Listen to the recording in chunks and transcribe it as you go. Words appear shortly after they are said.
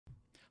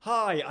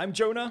Hi, I'm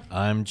Jonah.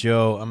 I'm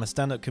Joe. I'm a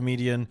stand-up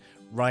comedian,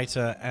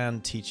 writer,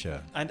 and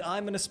teacher. And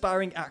I'm an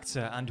aspiring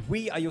actor, and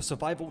we are your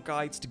survival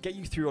guides to get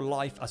you through your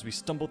life as we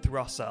stumble through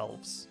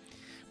ourselves.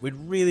 We'd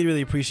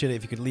really appreciate it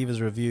if you could leave us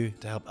a review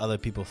to help other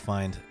people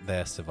find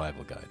their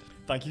survival guide.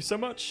 Thank you so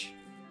much.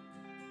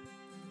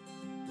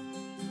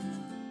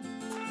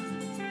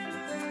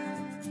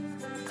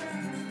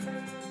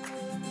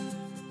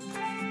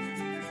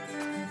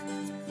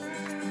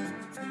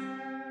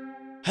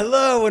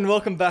 Hello and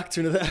welcome back to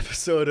another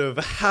episode of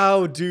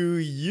How Do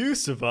You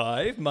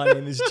Survive? My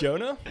name is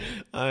Jonah.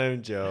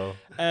 I'm Joe.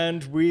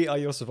 And we are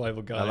your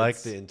survival guides. I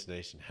like the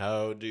intonation.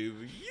 How do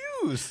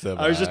you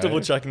survive? I was just double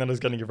checking that I was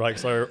getting it right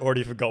because I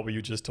already forgot what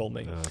you just told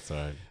me. No, that's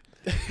all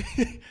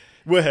right.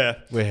 We're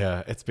here. We're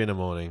here. It's been a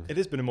morning. It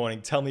has been a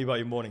morning. Tell me about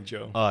your morning,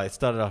 Joe. It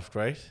started off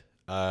great.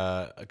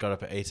 I got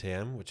up at 8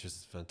 a.m., which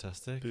is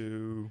fantastic.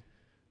 Boo.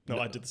 No,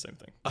 I did the same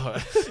thing. Oh.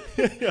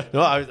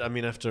 No, I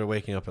mean, after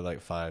waking up at like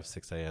 5,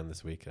 6 a.m.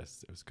 this week, it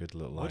was a good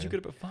little line. Why'd you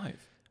get up at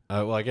 5?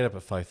 Well, I get up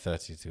at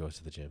 5:30 to go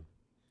to the gym.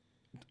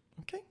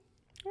 Okay.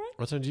 All right.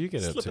 What time do you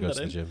get up to go to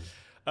the gym?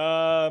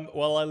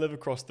 Well, I live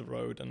across the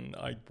road and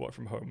I work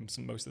from home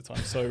most of the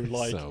time. So,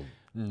 like, So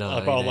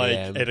 9 about like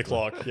a.m. 8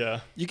 o'clock. Yeah.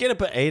 You get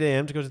up at 8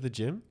 a.m. to go to the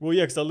gym? Well,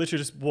 yeah, because I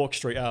literally just walk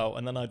straight out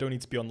and then I don't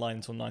need to be online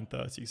until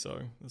 9:30.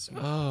 So, that's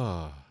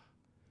Oh.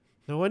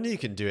 No wonder you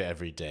can do it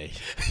every day.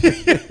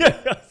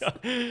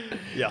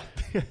 yeah.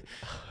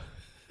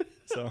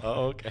 So,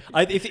 okay.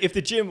 if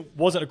the gym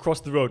wasn't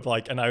across the road,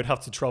 like, and I would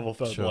have to travel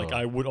further, Sure. like,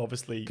 I would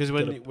obviously. Because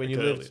when you early.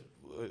 lived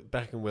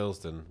back in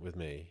Willesden with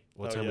me,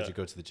 what time would you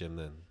go to the gym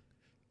then?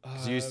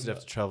 Because you used to have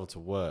to travel to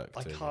work.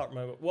 I can't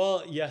remember.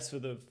 Well, yes, for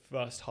the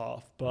first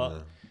half, but.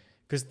 No.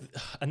 Because,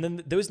 and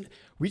then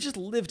we just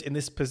lived in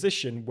this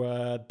position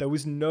where there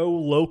was no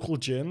local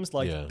gyms.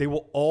 Like, they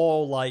were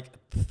all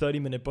like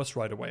 30-minute bus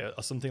ride away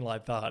or something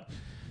like that.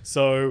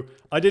 So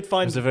I did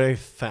find. It was a very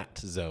fat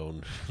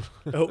zone.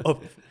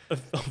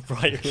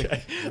 Right,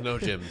 okay. No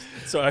gyms.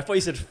 So I thought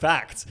you said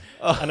fact.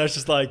 And I was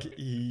just like,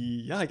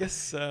 yeah, I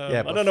guess.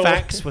 Yeah, but I don't know.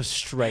 facts were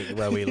straight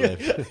where we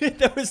lived.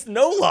 There was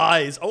no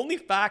lies, only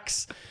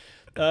facts.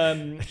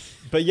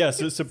 But yeah,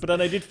 but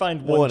then I did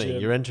find one Warning,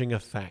 gym. you're entering a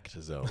fact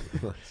zone.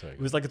 Sorry.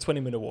 It was like a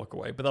 20-minute walk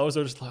away, but I was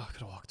just like, I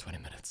could walk 20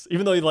 minutes.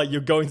 Even though like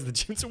you're going to the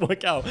gym to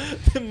work out,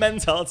 the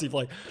mentality of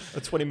like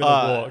a 20-minute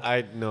walk.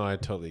 I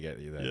totally get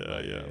you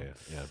there.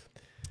 Yeah.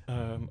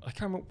 I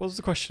can't remember. What was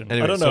the question?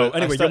 Anyway, I don't know. So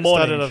anyway, your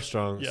morning. started off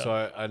strong. Yeah.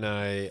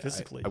 So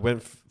Physically. I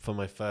went for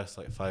my first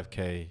like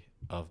 5K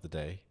of the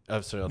day.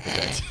 Of the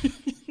day.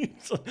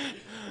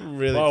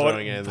 Really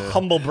throwing in there.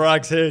 Humble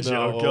brags here,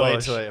 Joe. No,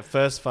 Gosh. wait,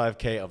 first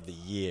 5K of the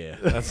year.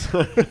 That's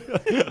was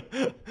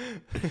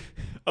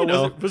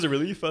it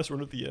really your first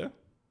run of the year?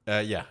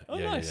 Yeah. Oh,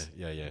 yeah, nice.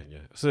 yeah.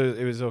 So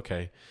it was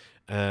okay.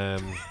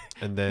 And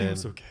then It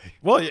was okay.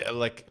 Well, yeah,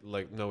 like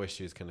no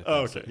issues kind of thing.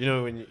 Oh, So, okay. you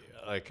know, when you,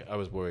 like I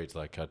was worried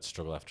like I'd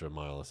struggle after a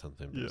mile or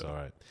something, but it was Yeah. all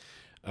right.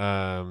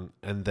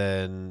 And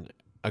then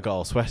I got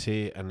all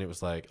sweaty and it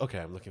was like, okay,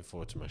 I'm looking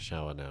forward to my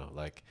shower now.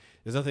 Like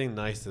there's nothing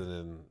nicer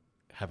than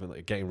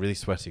getting really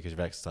sweaty because you've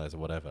exercised or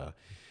whatever,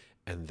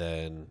 and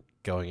then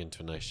going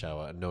into a nice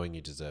shower and knowing you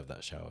deserve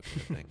that shower kind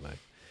of thing. Like,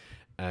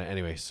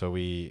 anyway, so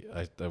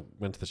I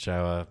went to the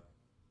shower,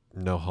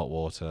 no hot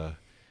water,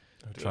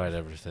 tried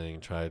everything,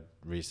 tried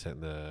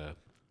resetting the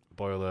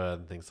boiler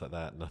and things like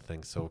that,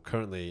 nothing. So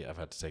currently I've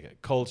had to take a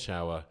cold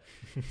shower.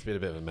 It's been a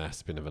bit of a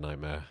mess, been of a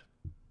nightmare.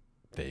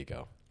 There you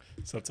go.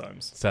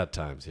 Sometimes. Sad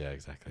times, yeah,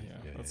 exactly. Yeah,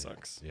 that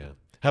sucks. Yeah.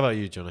 How about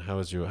you, Jonah? How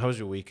was your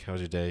week? How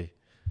was your day?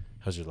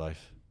 How's your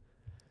life?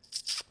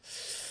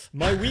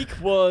 My week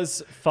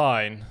was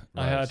fine.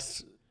 Right.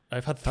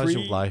 I've had 3. How's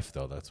your life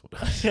though? That's what.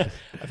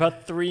 I've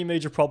had 3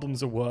 major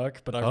problems at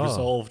work, but I've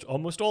resolved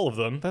almost all of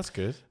them. That's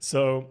good.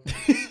 So,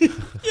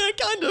 yeah,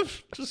 kind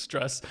of just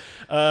stress.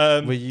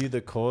 Were you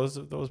the cause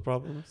of those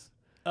problems?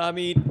 I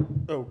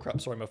mean, oh crap!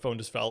 Sorry, my phone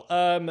just fell.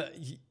 I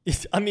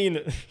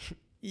mean,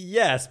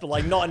 yes, but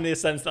like not in the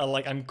sense that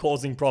like I'm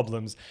causing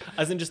problems,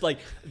 as in just like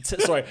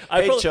sorry.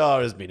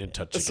 HR has been in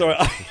touch. Again. Sorry,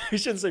 I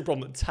shouldn't say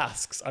problem.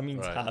 Tasks. I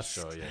mean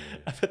tasks. Sure, yeah.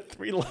 I've had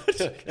 3 large.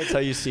 That's how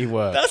you see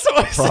work. That's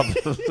what I said.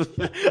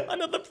 I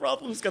know the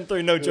problems come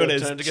through. No, Jonah,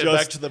 it's trying to just. get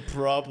back to the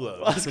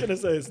problem. I was gonna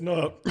say it's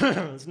not.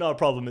 It's not a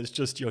problem. It's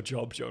just your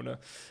job, Jonah.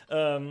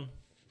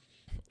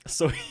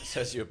 So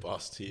Says your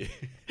boss to you.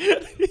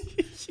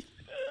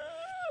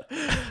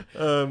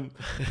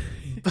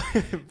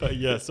 But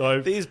yeah,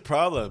 so These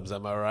problems,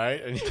 am I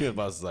right? And your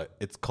boss is like,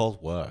 it's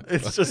called work.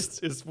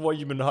 it's what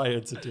you've been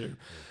hired to do.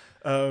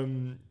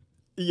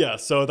 Yeah,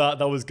 so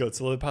that was good.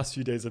 So the past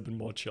few days have been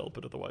more chill,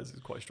 but otherwise it's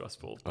quite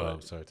stressful. But,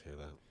 I'm sorry to hear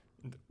that.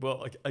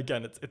 Well,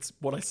 again, it's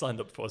what I signed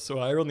up for, so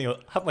I only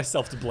have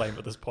myself to blame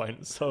at this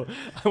point. So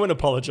I won't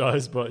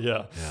apologize, but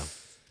yeah.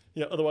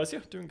 Yeah, otherwise,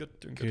 yeah, doing good.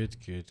 Good.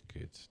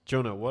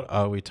 Jonah, what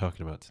are we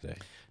talking about today?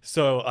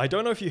 So I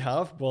don't know if you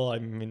have. Well, I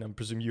mean, I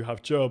presume you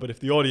have, Joe, but if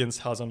the audience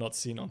has or not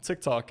seen on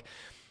TikTok,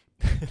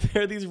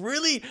 there are these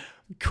really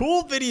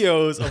cool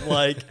videos of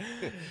like.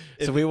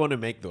 So we want to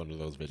make one of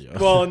those videos.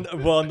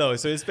 Well, no.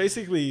 So it's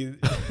basically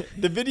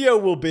the video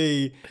will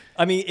be.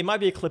 I mean, it might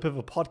be a clip of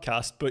a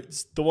podcast,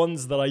 but the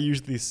ones that I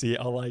usually see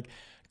are like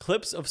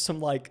clips of some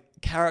like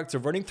character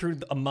running through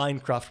a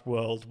Minecraft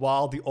world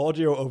while the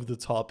audio over the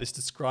top is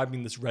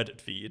describing this Reddit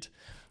feed,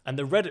 and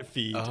the Reddit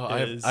feed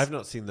is. I've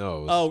not seen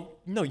those. Oh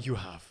no, you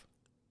have.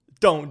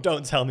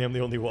 Don't tell me I'm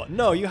the only one.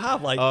 No, you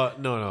have like.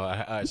 No.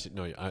 I actually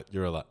no.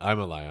 You're a liar. I'm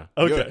a liar.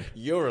 Okay,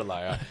 you're a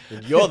liar.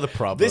 And you're the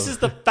problem. This is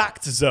the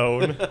fact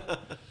zone.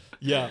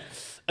 Yeah.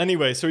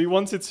 Anyway, so we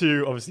wanted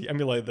to obviously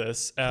emulate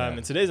this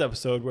in today's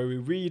episode where we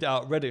read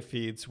out Reddit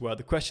feeds where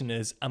the question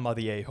is, am I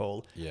the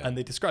a-hole? Yeah. And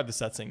they describe the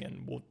setting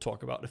and we'll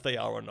talk about if they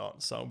are or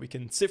not. So we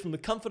can sit from the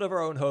comfort of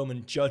our own home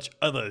and judge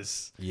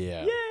others.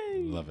 Yeah.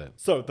 Yay! Love it.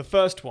 So the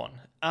first one,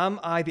 am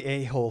I the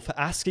a-hole for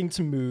asking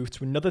to move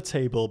to another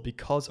table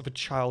because of a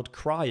child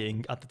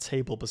crying at the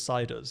table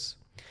beside us?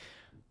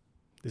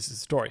 This is a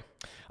story.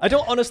 I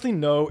don't honestly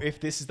know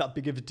if this is that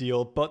big of a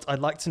deal, but I'd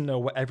like to know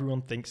what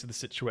everyone thinks of the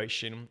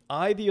situation.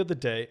 The other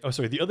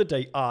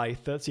day, I,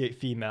 38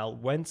 female,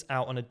 went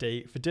out on a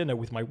date for dinner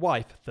with my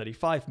wife,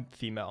 35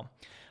 female.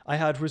 I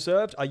had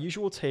reserved our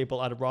usual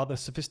table at a rather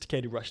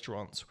sophisticated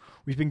restaurant.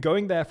 We've been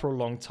going there for a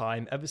long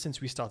time, ever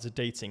since we started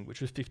dating,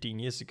 which was 15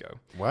 years ago.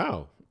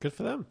 Wow. Good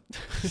for them.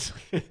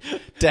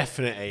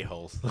 Definite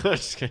a-holes. I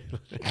was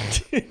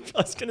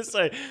going to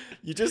say,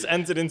 you just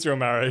entered into a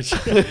marriage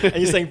and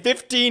you're saying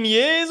 15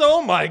 years?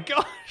 Oh my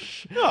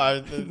gosh.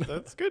 No,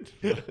 that's good.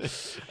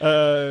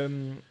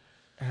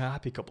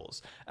 Happy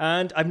couples.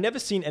 And I've never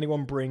seen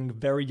anyone bring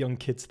very young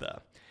kids there.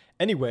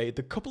 Anyway,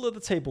 the couple at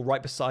the table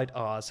right beside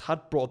ours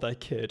had brought their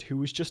kid, who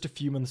was just a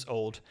few months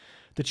old.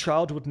 The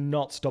child would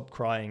not stop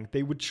crying.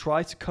 They would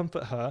try to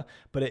comfort her,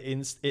 but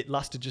it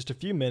lasted just a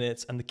few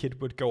minutes and the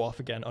kid would go off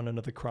again on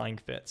another crying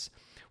fit.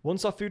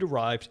 Once our food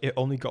arrived, it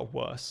only got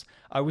worse.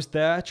 I was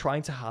there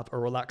trying to have a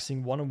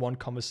relaxing one-on-one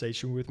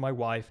conversation with my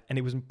wife, and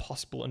it was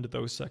impossible under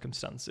those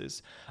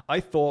circumstances.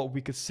 I thought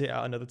we could sit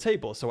at another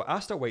table, so I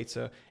asked our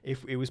waiter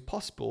if it was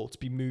possible to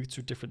be moved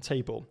to a different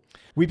table.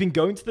 We've been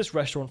going to this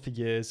restaurant for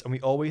years, and we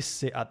always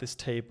sit at this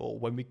table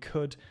when we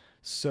could,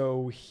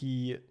 so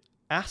he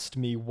asked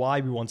me why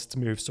we wanted to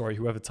move. Sorry,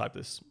 whoever typed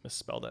this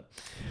misspelled it.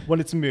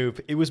 Wanted to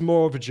move. It was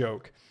more of a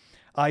joke.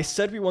 I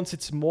said we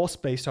wanted some more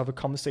space to have a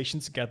conversation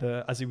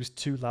together as it was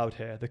too loud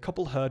here. The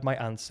couple heard my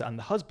answer and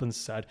the husband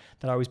said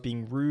that I was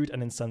being rude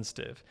and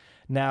insensitive.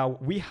 Now,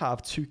 we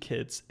have 2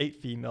 kids,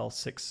 8 female,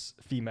 6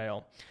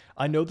 female.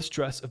 I know the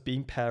stress of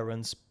being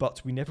parents,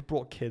 but we never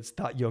brought kids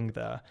that young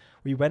there.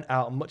 We went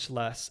out much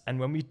less, and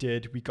when we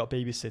did, we got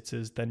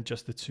babysitters,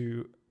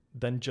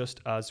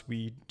 just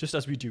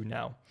as we do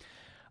now.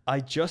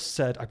 I just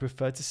said I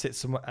preferred to sit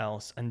somewhere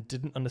else and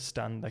didn't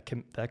understand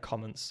their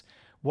comments.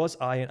 Was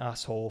I an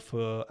asshole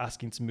for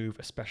asking to move,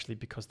 especially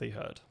because they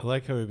heard? I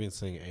like how we've been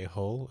saying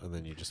a-hole and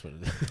then you just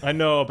went... I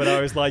know, but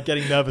I was like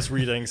getting nervous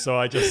reading, so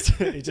it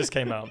just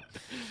came out.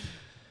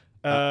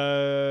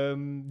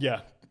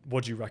 Yeah.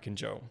 What do you reckon,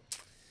 Joe?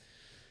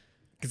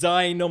 Because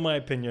I know my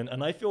opinion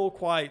and I feel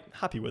quite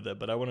happy with it,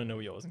 but I want to know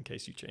yours in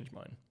case you change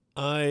mine.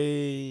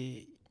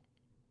 I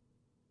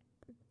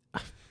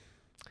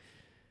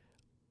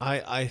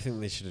think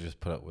they should have just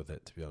put up with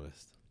it, to be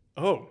honest.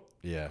 Oh.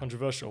 Yeah.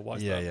 Controversial. Why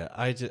is that? Yeah.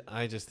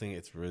 I just think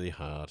it's really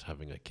hard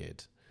having a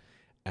kid,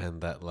 and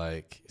that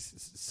like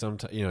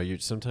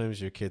sometimes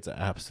sometimes your kids are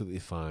absolutely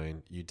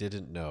fine. You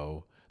didn't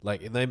know,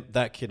 like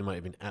that kid might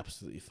have been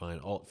absolutely fine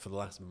all for the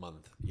last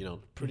month.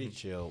 Pretty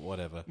chill,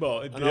 whatever.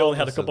 Well, they only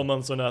had a couple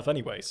months on Earth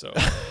anyway, so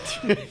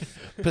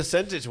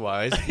percentage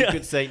wise, you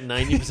could say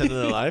 90% of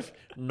their life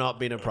not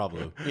being a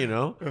problem.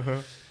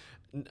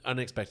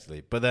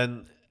 Unexpectedly, but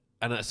then,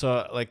 and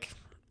so like.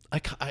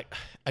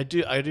 I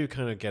do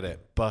kind of get it,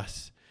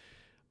 but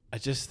I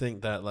just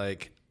think that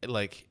like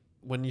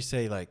when you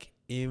say like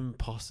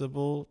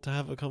impossible to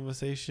have a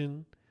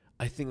conversation,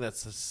 I think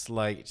that's a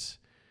slight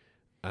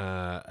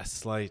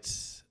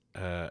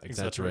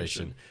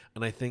exaggeration,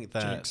 and I think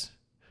that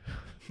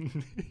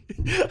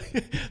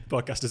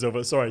podcast is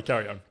over. Sorry,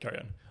 carry on.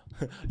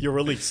 You're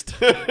released.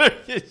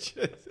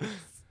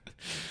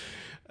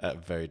 A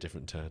very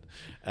different turn.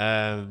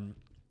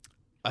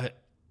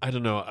 I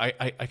don't know.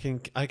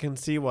 I can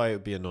see why it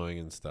would be annoying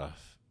and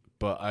stuff,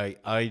 but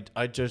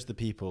I judge the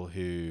people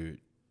who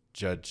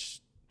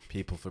judge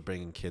people for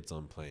bringing kids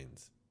on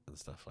planes and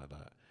stuff like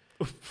that.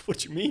 What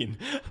do you mean?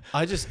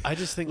 I just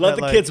think let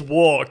the kids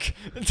walk.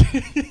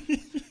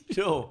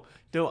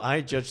 No,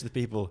 I judge the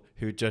people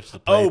who judge the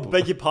plane. Oh, people.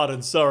 beg your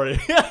pardon. Sorry.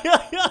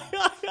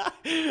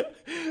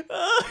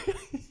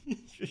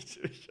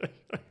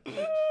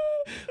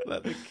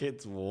 Let the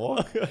kids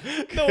walk.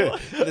 No,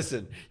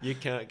 listen. You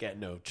can't get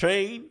no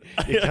train.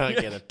 You can't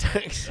get a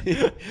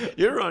taxi.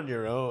 You're on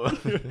your own.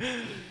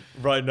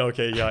 Right. No.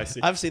 Okay. Yeah. I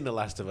see. I've seen The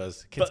Last of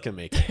Us. Kids can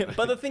make it.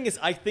 But the thing is,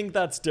 I think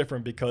that's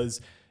different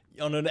because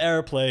on an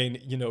airplane,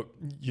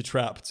 you're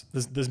trapped.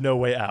 There's no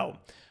way out.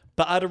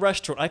 But at a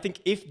restaurant, I think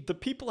if the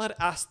people had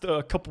asked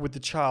the couple with the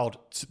child,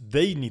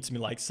 they need to be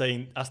like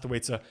ask the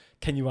waiter,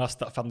 can you ask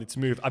that family to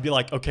move? I'd be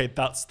like, okay,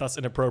 that's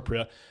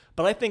inappropriate.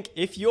 But I think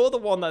if you're the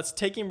one that's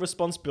taking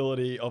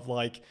responsibility of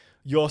like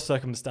your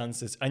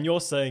circumstances and you're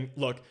saying,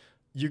 look,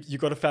 you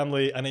got a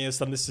family and I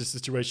understand this is a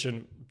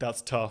situation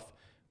that's tough.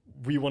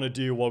 We want to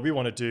do what we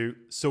want to do.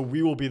 So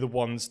we will be the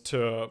ones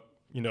to,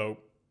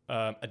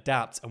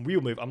 adapt and we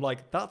will move. I'm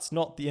like, that's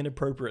not the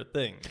inappropriate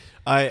thing.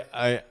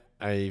 I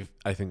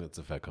think that's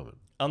a fair comment.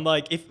 And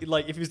if it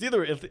was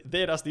if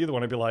they had asked the other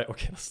one, I'd be like,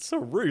 okay, that's so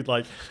rude.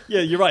 Like,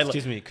 yeah, you're right.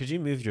 Excuse me, could you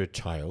move your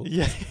child?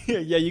 Yeah,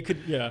 you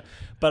could, yeah.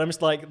 But I'm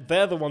just like,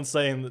 they're the ones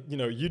saying that,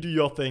 you do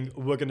your thing,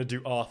 we're gonna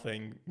do our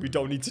thing. We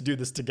don't need to do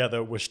this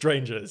together. We're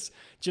strangers.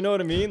 Do you know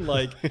what I mean?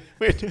 Like,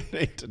 we don't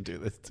need to do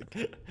this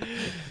together.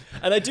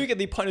 And I do get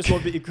the point as well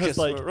because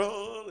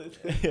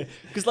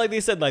because like they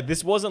said, like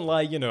this wasn't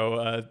like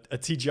a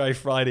TGI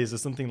Fridays or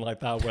something like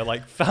that where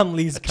like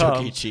families come.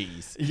 Chuck E.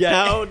 Cheese.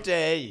 Yeah. How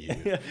dare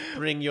you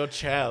bring your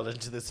child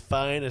into this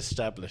fine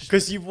establishment?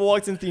 Because you've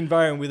walked into the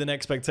environment with an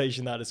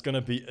expectation that it's going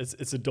to be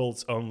it's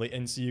adults only,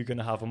 and so you're going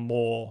to have a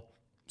more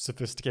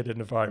sophisticated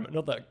environment.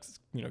 Not that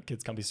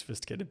kids can be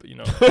sophisticated, but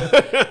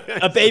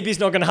a baby's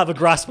not going to have a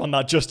grasp on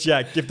that just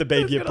yet. Give the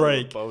baby a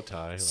break. Bow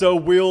tie, so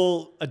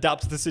we'll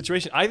adapt to the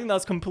situation. I think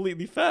that's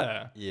completely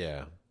fair.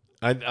 Yeah.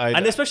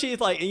 And especially if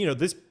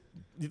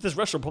this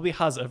restaurant probably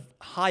has a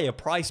higher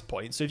price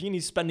point. So if you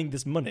need spending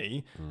this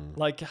money,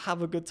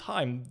 have a good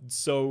time.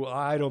 So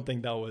I don't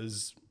think that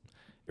was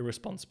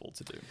irresponsible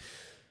to do.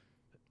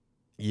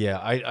 Yeah,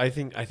 I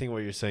think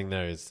what you're saying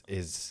there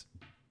is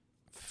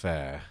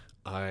fair.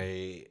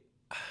 I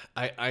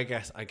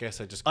guess I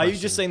just. Are you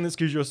just saying this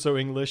because you're so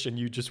English and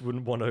you just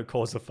wouldn't want to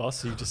cause a fuss,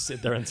 so you just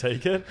sit there and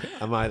take it?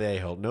 Am I the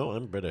a-hole? No,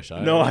 I'm British.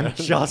 I'm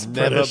just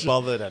never British.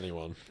 Bothered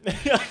anyone.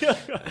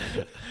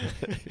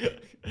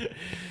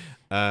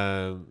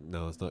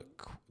 No, it's not.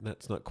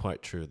 That's not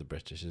quite true of the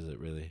British, is it?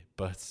 Really?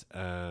 But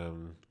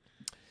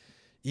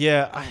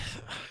yeah,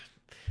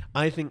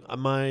 I think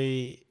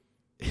my.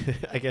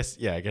 I guess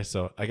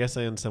so. I guess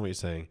I understand what you're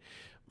saying.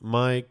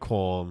 My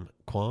qualm.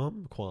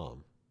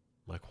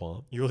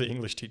 You're the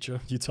English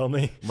teacher. You tell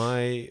me.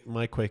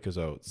 My Quaker's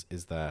Oats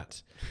is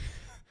that,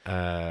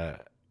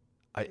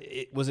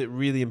 was it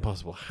really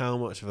impossible? How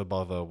much of a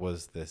bother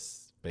was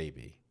this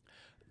baby?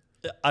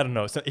 I don't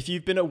know. So if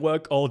you've been at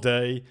work all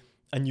day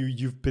and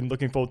you've been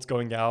looking forward to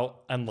going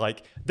out, and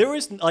there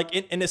is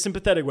in a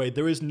sympathetic way,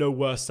 there is no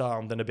worse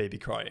sound than a baby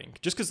crying.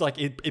 Just because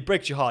it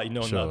breaks your heart,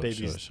 knowing that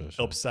baby's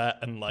upset,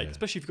 and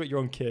especially if you've got your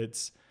own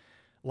kids,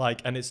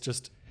 and it's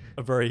just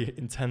a very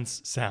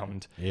intense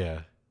sound.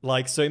 Yeah.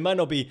 So it might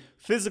not be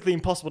physically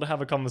impossible to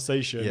have a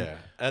conversation,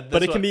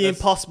 but it can be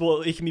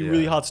impossible. It can be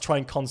really hard to try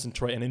and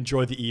concentrate and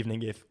enjoy the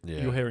evening if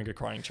you're hearing a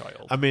crying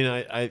child. I mean,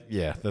 I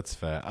that's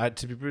fair.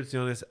 To be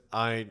brutally honest,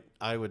 I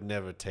would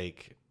never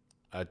take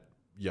a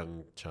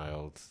young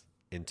child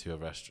into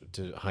a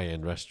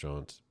high-end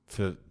restaurant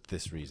for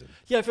this reason.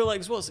 Yeah, I feel like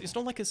as well, it's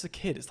not like it's a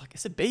kid.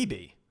 It's a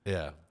baby.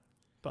 Yeah.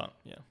 But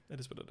yeah, it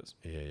is what it is.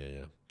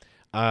 Yeah.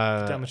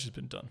 Damage has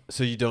been done.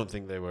 So you don't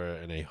think they were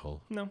an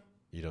a-hole? No.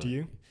 You don't? Do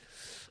you?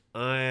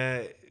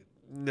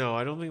 No,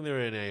 I don't think they were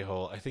an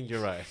a-hole. I think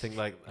you're right. I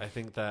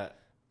think that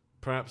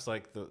perhaps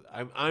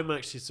I'm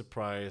actually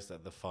surprised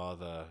that the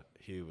father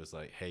who was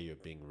like, "Hey, you're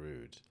being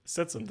rude,"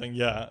 said something.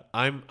 Yeah.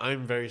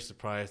 I'm very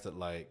surprised that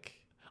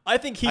I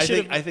think he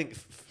should. I think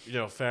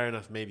fair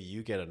enough. Maybe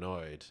you get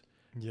annoyed,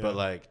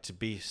 but to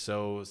be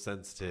so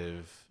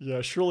sensitive.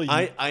 Yeah, surely.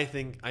 I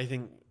think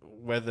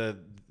whether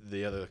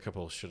the other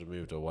couple should have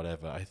moved or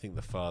whatever, I think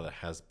the father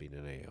has been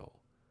an a-hole.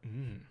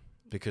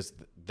 Because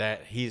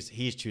that he's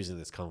choosing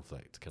this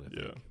conflict kind of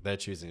thing. They're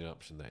choosing an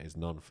option that is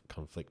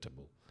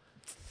non-conflictable.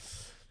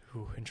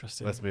 Ooh,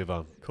 interesting. Let's move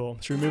on. Cool.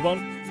 Should we move on?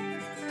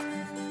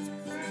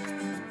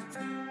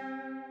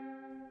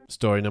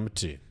 Story number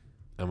 2.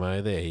 Am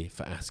I the A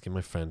for asking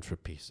my friend for a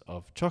piece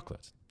of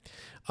chocolate?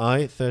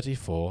 I,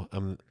 34,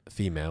 am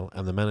female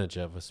and the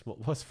manager of a small...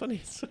 What's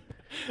funny?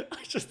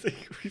 I just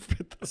think we've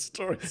read the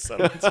story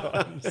 7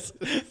 times.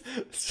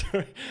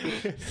 Sorry.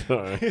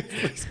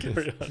 Please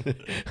carry on.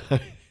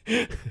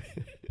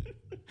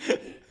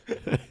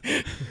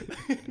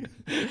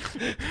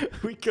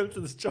 We come to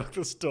this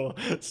chocolate store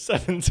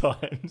 7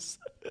 times.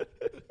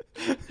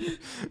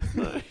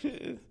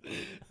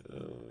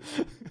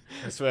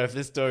 I swear, if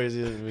this story is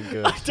even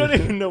good. I don't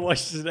even know why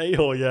she's an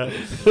a-hole yet.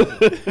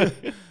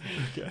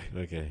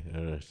 Okay,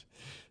 all right.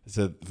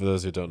 So for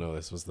those who don't know,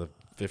 this was the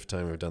 5th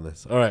time we've done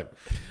this. All right.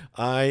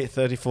 I,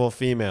 34,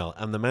 female,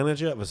 am the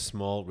manager of a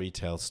small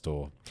retail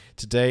store.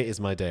 Today is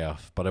my day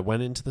off, but I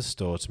went into the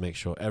store to make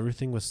sure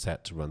everything was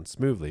set to run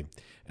smoothly,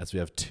 as we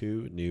have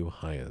 2 new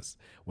hires.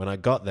 When I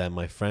got there,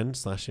 my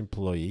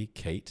friend/employee,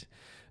 Kate,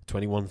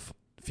 21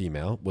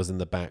 female, was in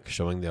the back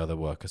showing the other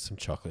workers some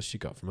chocolates she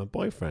got from her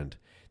boyfriend.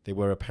 They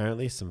were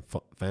apparently some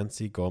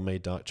fancy gourmet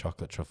dark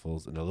chocolate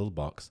truffles in a little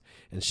box,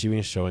 and she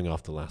was showing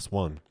off the last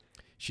one.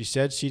 She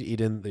said she'd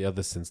eaten the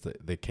others since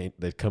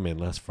they'd come in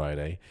last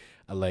Friday,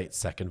 a late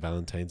second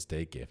Valentine's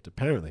Day gift,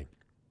 apparently.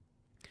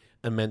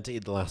 and meant to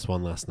eat the last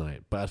one last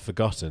night, but I'd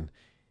forgotten.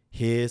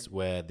 Here's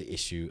where the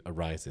issue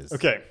arises.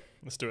 Okay,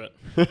 let's do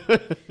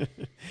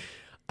it.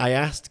 I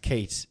asked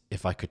Kate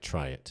if I could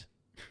try it.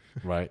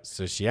 Right?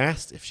 So she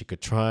asked if she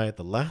could try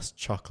the last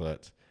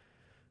chocolate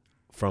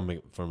from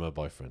her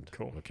boyfriend.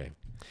 Cool. Okay.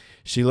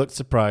 She looked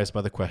surprised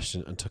by the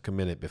question and took a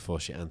minute before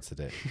she answered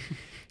it.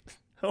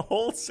 A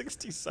whole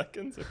 60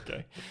 seconds?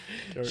 Okay.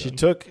 She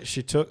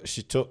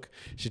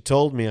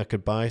told me I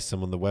could buy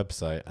some on the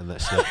website and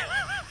that she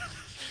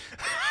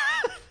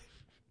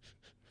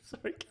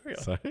Sorry, carry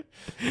on. Sorry.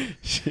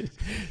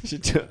 She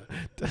took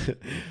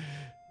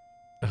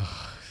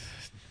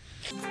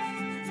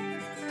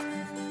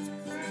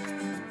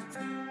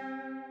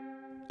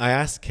I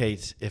asked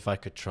Kate if I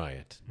could try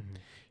it. Mm-hmm.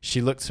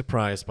 She looked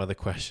surprised by the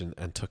question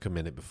and took a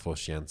minute before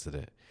she answered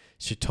it.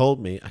 She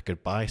told me I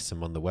could buy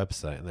some on the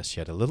website and that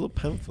she had a little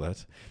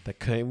pamphlet that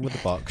came with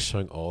a box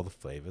showing all the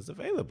flavors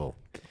available.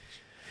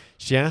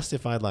 She asked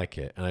if I'd like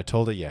it, and I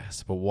told her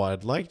yes, but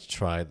I'd like to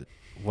try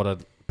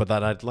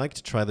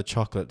the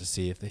chocolate to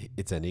see if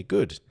it's any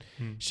good.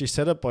 She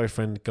said her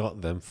boyfriend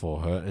got them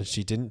for her, and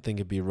she didn't think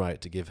it'd be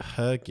right to give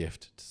her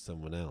gift to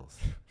someone else.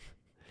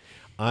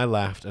 I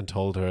laughed and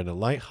told her in a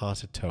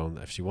light-hearted tone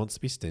that if she wants to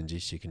be stingy,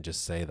 she can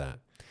just say that.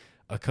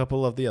 A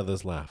couple of the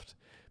others laughed,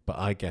 but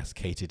I guess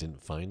Katie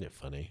didn't find it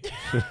funny.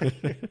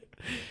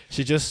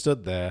 She just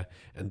stood there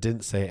and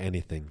didn't say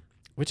anything,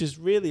 which is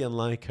really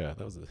unlike her.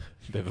 That was a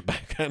bit of a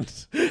backhand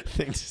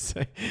thing to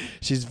say.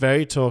 She's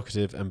very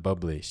talkative and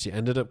bubbly. She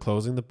ended up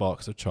closing the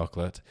box of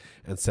chocolate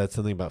and said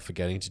something about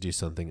forgetting to do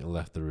something and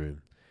left the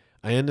room.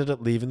 I ended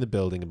up leaving the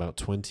building about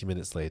 20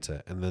 minutes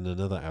later, and then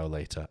another hour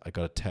later, I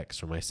got a text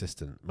from my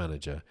assistant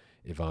manager,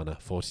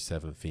 Ivana,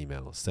 47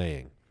 female,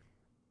 saying...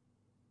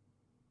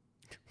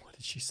 What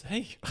did she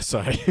say?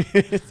 Sorry.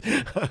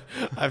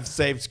 I've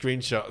saved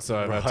screenshots, so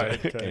I'm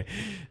about to... Okay.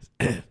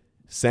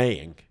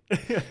 Saying...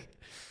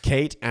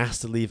 Kate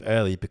asked to leave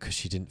early because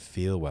she didn't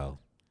feel well.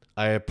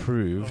 I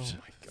approved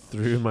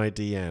through my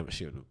DM.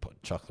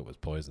 Chocolate was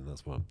poison,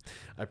 that's what.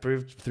 I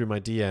approved through my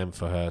DM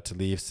for her to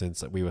leave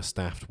since we were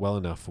staffed well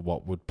enough for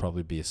what would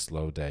probably be a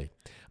slow day.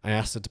 I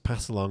asked her to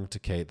pass along to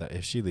Kate that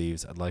if she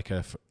leaves, I'd like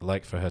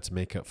for her to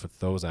make up for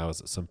those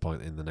hours at some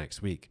point in the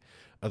next week.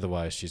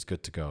 Otherwise, she's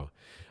good to go.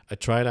 I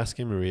tried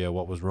asking Maria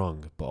what was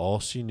wrong, but all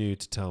she knew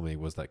to tell me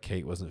was that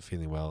Kate wasn't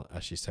feeling well,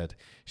 as she said.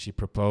 She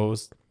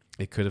proposed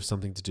it could have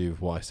something to do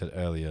with what I said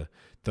earlier,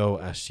 though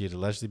as she had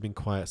allegedly been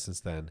quiet since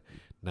then.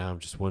 Now I'm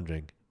just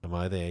wondering, am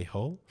I the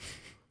a-hole?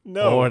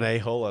 No. Or an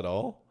a-hole at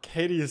all?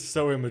 Katie is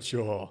so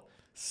immature.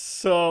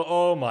 So,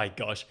 oh my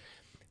gosh.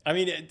 I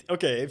mean,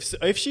 okay, if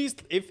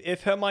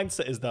her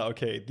mindset is that,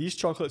 okay, these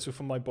chocolates were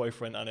from my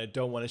boyfriend and I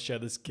don't want to share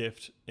this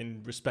gift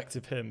in respect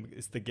of him,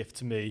 it's the gift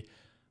to me,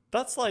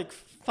 that's like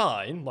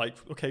fine, like,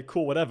 okay,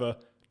 cool, whatever.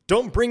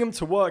 Don't bring them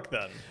to work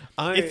then.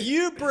 If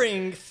you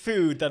bring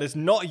food that is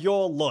not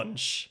your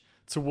lunch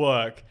to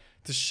work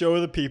to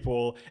show the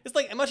people, it's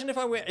like, imagine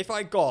if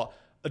I got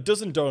a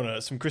dozen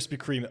donuts from Krispy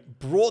Kreme,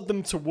 brought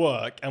them to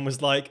work, and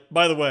was like,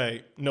 by the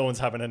way, no one's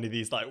having any of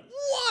these. Like,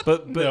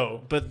 what?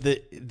 No. But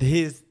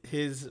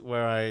here's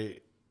where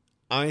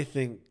I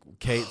think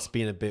Kate's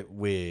been a bit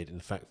weird in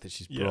the fact that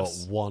she's brought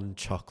one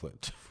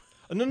chocolate.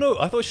 No.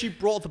 I thought she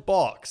brought the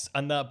box,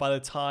 and that by the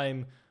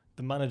time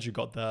the manager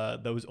got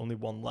there was only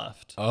one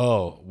left.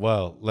 Oh,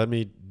 well, let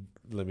me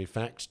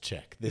fact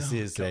check. This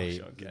is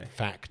a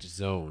fact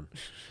zone.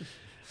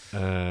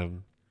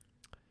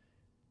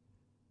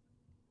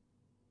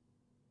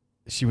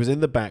 She was in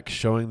the back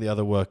showing the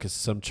other workers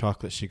some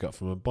chocolate she got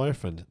from her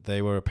boyfriend.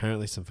 They were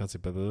apparently some fancy...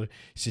 Blah, blah, blah.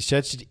 She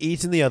said she'd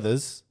eaten the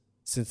others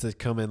since they'd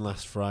come in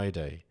last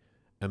Friday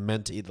and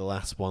meant to eat the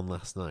last one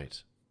last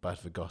night, but I'd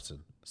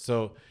forgotten.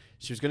 So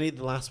she was going to eat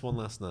the last one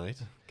last night,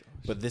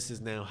 but this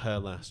is now her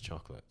last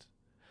chocolate.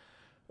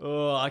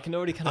 Oh, I can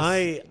already kind of...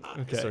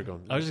 Sorry, go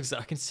on. I was just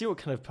I can see what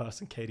kind of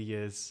person Katie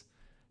is.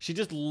 She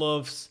just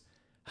loves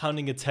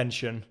hounding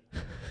attention.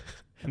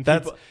 And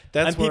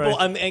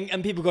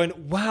people going,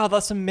 wow,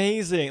 that's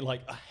amazing.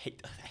 Like, I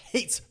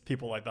hate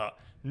people like that.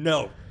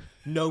 No.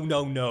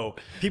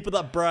 People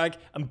that brag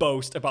and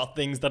boast about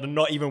things that are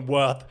not even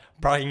worth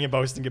bragging and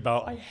boasting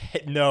about. I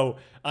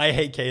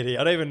hate Katie.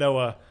 I don't even know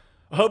her.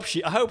 I hope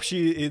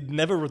she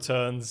never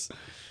returns.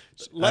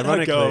 Let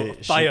her go.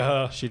 Fire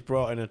her. She'd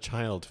brought in a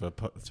child to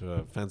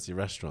a fancy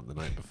restaurant the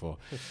night before.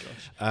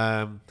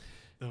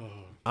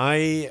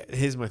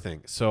 Here's my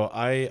thing. So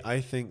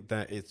I think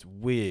that it's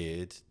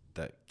weird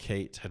that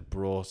Kate had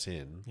brought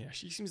in. Yeah,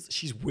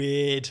 she's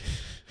weird.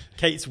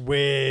 Kate's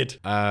weird.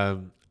 I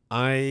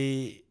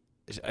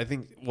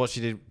think what she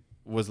did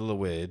was a little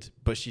weird,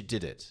 but she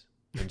did it,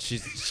 and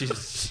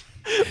she's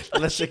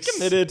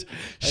committed.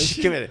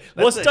 She committed.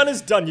 What's done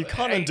is done. You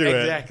can't undo it.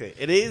 Exactly.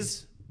 It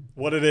is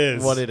what it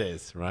is. What it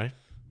is, right?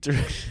 Do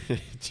you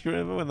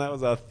remember when that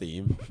was our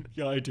theme?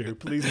 Yeah, I do.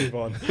 Please move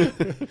on.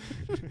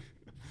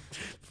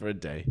 For a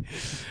day.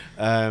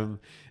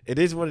 It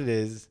is what it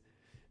is.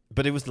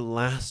 But it was the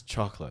last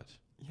chocolate.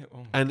 Yeah, oh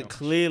my And gosh.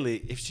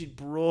 clearly, if she'd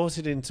brought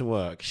it into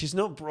work, she's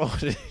not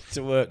brought it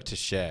into work to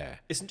share.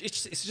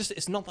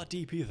 It's not that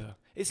deep either.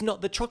 It's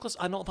not, the chocolates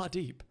are not that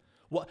deep.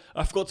 What,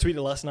 I forgot to eat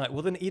it last night.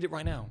 Well, then eat it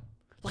right now.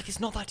 Like, it's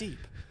not that deep.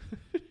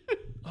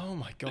 Oh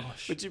my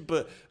gosh.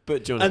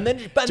 But Jonah, And then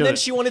Jonah,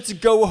 she wanted to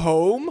go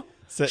home.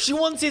 So- She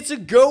wanted to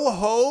go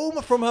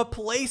home from her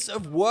place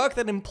of work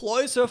that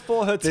employs her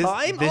for her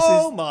time. this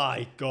Oh is-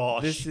 my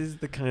gosh. this is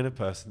the kind of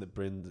person that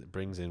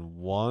brings in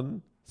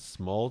one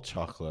small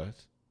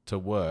chocolate to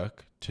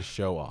work to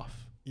show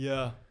off.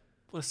 Yeah.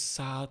 What a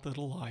sad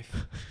little life.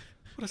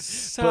 What a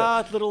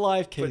sad little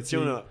life, Katie.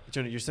 But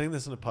Jonah, you're saying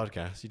this on a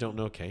podcast. You don't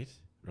know Kate,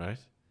 right?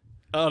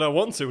 I don't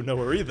want to know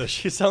her either.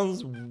 She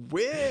sounds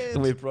weird.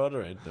 We brought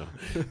her in, no.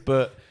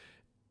 But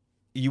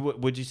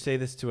would you say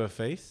this to her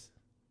face?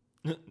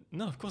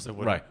 No, of course I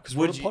wouldn't. Right. Because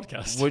we're on a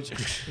podcast. Would you,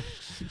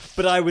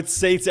 But I would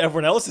say to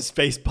everyone else's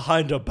face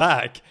behind her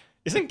back,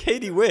 isn't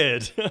Katie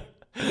weird?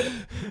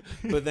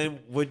 but then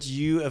would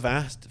you have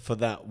asked for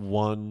that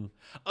one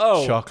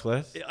Oh,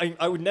 chocolate?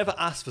 I would never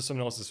ask for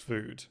someone else's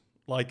food.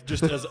 Like,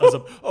 just as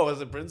a... Oh,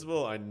 as a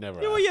principal, I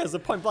never. Yeah, well, asked. yeah, as a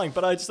point blank.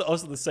 But I just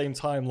also at the same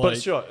time, like...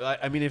 But sure,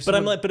 I mean, if But I'm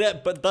someone-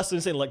 like, but that's what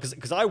I'm saying, like,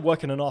 because I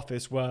work in an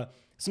office where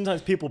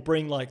sometimes people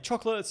bring like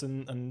chocolates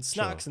and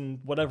snacks and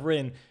whatever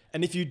in,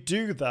 and if you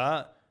do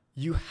that,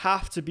 you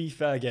have to be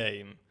fair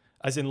game,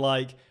 as in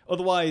like,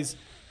 otherwise,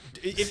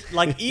 if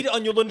like eat it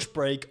on your lunch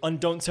break and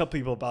don't tell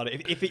people about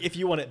it. If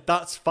you want it,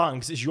 that's fine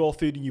because it's your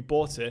food and you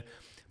bought it.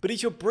 But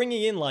if you're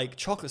bringing in like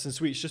chocolates and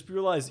sweets, just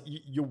realize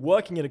you're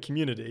working in a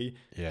community.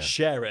 Yeah.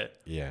 Share it.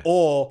 Yeah.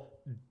 Or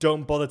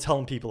don't bother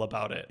telling people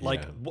about it.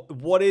 Like, Yeah.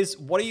 what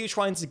are you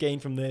trying to gain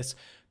from this?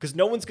 Because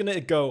no one's gonna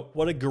go,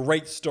 "What a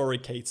great story,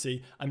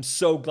 Katie. I'm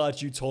so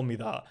glad you told me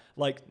that."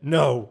 Like,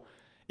 no.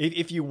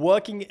 If you're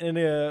working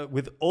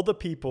with other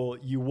people,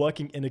 you're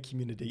working in a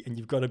community, and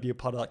you've got to be a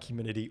part of that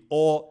community,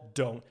 or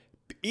don't.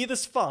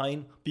 Either's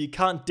fine, but you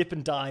can't dip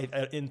and dive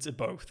into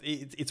both.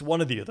 It's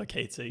one or the other,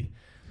 Katie.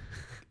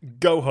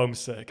 Go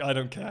homesick. I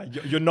don't care.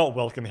 You're not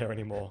welcome here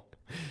anymore.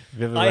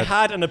 I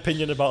had an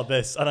opinion about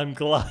this, and I'm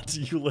glad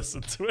you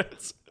listened to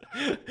it.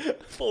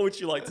 What would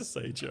you like to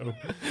say, Joe?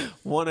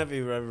 One, have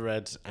you ever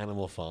read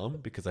Animal Farm?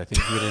 Because I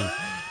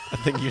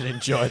think you'd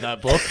enjoy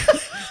that book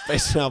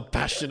based on how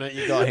passionate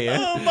you got here.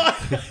 Oh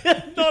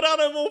my! Not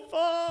Animal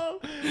Farm.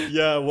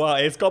 Yeah, wow,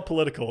 it's got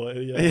political.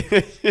 Yeah.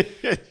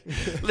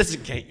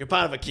 Listen, Kate, you're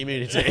part of a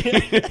community.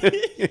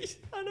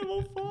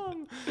 Animal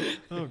Farm.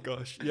 Oh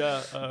gosh,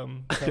 yeah.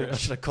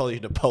 Should I call you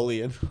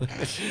Napoleon?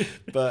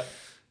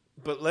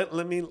 But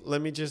let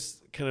me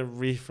just kind of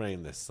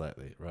reframe this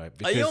slightly, right?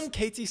 Are you on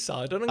Katie's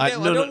side? I don't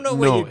know no,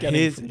 where no, you're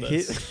getting from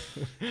his- this.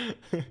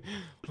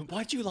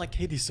 Why do you like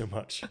Katie so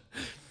much?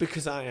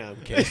 Because I am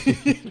Kate.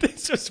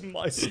 It's just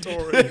my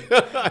story.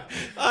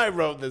 I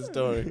wrote this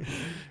story.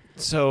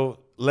 So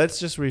let's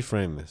just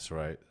reframe this,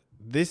 right?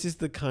 This is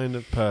the kind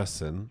of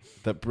person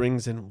that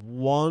brings in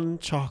one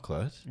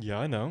chocolate Yeah,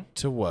 I know.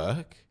 to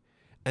work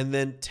and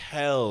then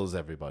tells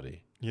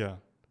everybody, Yeah.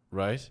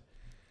 right?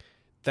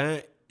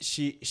 That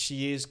she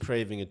is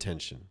craving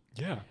attention.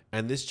 Yeah.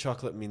 And this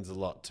chocolate means a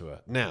lot to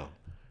her. Now,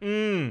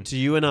 Mm. to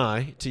you and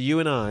I,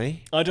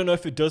 I don't know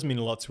if it does mean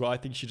a lot to her. I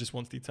think she just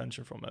wants the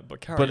attention from it.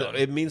 But carry on.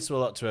 it means a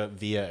lot to her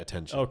via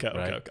attention. Okay.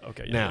 right?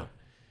 Okay. Yeah, Now,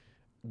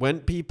 when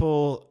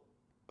people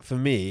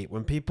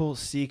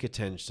seek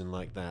attention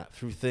like that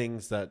through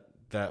things that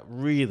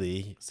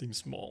really seems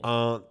small.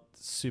 aren't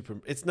super.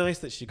 It's nice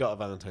that she got a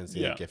Valentine's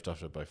Day Yeah. gift off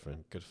her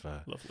boyfriend. Good for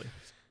her. Lovely.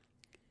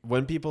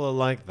 When people are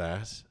like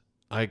that,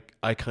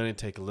 I kind of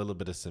take a little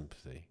bit of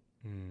sympathy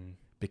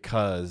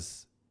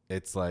because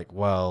it's like,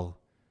 well,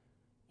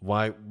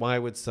 why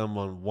would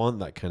someone want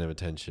that kind of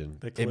attention?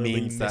 They're It clearly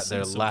means that they're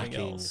missing something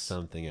lacking else.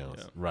 something else.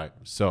 Yeah. Right.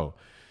 So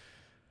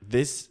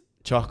this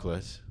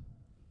chocolate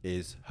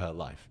is her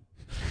life.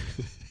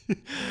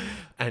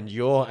 And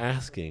you're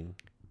asking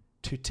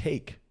to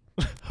take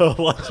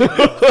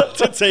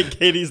To take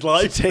Katie's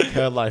life. take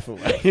her life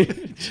away.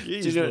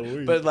 Jeez Do you know-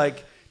 Louise. but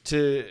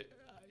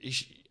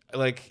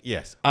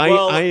yes,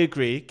 Well- I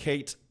agree.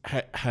 Kate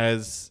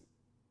has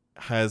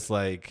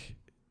like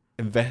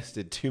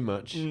invested too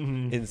much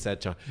in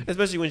said chocolate,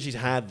 especially when she's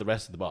had the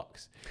rest of the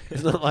box.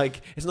 It's not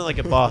like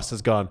a boss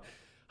has gone,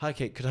 "Hi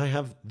Kate, could I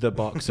have the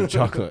box of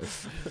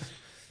chocolates?"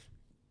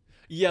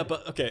 Yeah,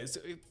 but okay. So,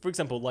 for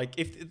example, like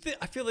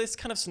I feel this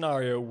kind of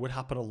scenario would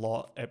happen a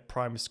lot at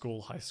primary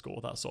school, high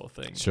school, that sort of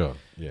thing. Sure,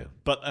 yeah.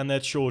 And they're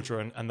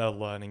children and they're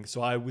learning,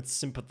 so I would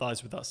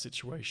sympathize with that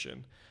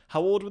situation.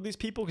 How old were these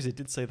people? Because it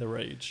did say their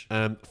age.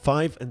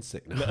 5 and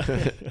 6.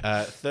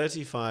 No.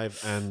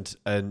 35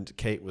 and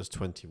Kate was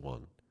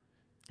 21.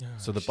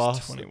 So the She's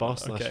boss 21,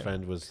 slash okay.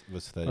 friend was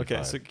 35.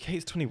 Okay, so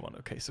Kate's 21.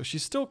 Okay, so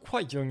she's still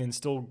quite young and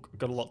still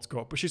got a lot to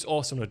go up, but she's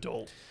also an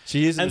adult.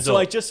 she is an and so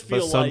adult, I just feel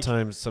but like-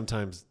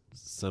 sometimes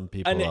some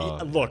people And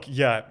are. look,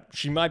 yeah,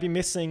 she might be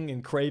missing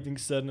and craving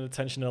certain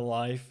attention in her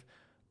life.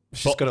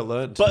 She's got to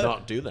learn to but-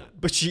 not do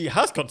that. But she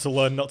has got to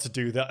learn not to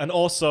do that. And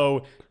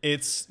also,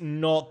 it's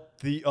not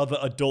the other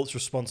adult's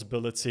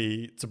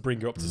responsibility to bring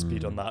her up to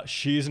speed on that.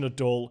 She is an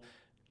adult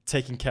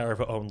taking care of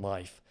her own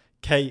life.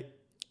 Kate,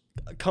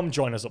 come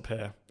join us up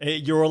here.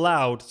 You're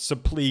allowed, so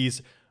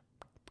please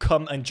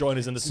come and join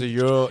us in this. So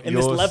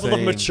this level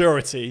of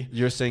maturity.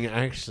 You're saying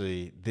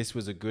actually this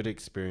was a good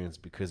experience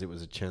because it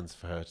was a chance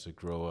for her to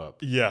grow up.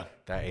 Yeah,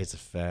 that is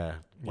fair.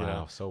 Wow,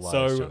 yeah. so wise.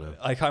 So Jonah.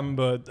 I can't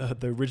remember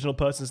the original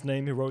person's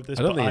name who wrote this.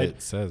 I don't think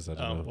it says. I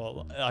don't know.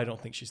 Well, I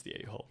don't think she's the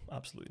a-hole.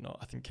 Absolutely not.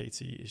 I think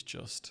Katie is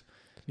just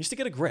needs to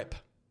get a grip.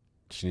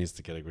 She needs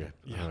to get a grip.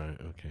 Yeah. All right.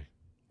 Okay.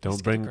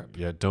 Don't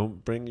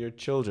bring your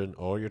children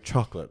or your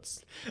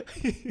chocolates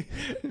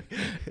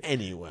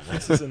anywhere.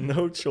 This is a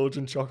no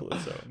children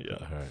chocolate zone. Yeah.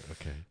 All right.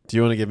 Okay. Do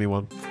you want to give me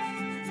one?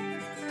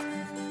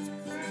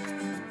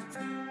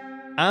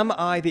 Am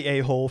I the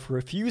a-hole for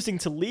refusing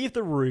to leave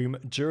the room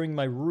during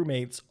my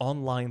roommate's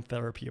online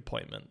therapy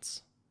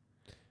appointments?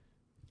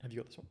 Have you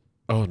got this one?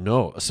 Oh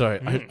no! Sorry,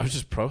 I was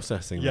just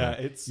processing. Yeah, that.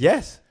 it's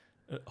yes.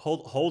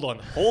 Hold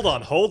on.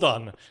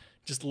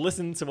 Just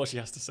listen to what she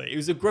has to say. It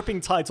was a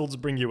gripping title to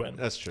bring you in.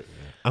 That's true.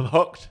 Yeah. I'm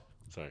hooked.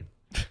 Sorry.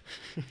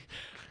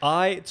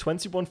 I,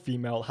 21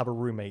 female, have a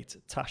roommate,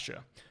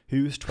 Tasha,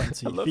 who's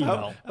 20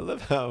 female. I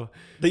love how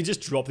they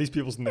just drop these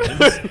people's names.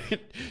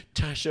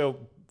 Tasha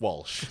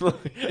Walsh.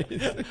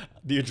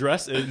 The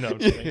address is no.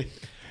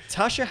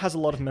 Tasha has a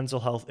lot of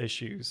mental health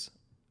issues.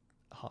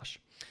 Harsh.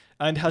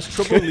 And has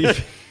trouble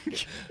leaving.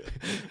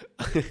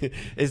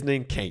 His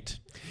name Kate.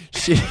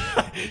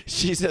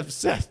 She's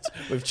obsessed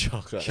with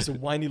chocolate. She's a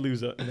whiny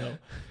loser. No,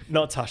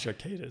 not Tasha.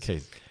 Kate is.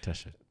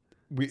 Tasha.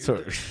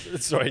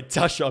 Sorry,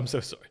 Tasha. I'm so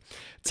sorry.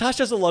 Tasha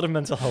has a lot of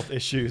mental health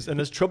issues and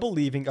has trouble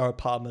leaving our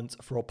apartment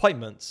for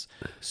appointments.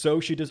 So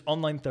she does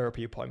online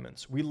therapy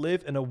appointments. We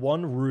live in a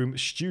one-room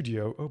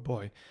studio. Oh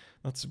boy.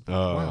 That's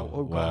wow.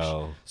 Oh gosh.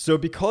 Wow. So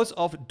because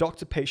of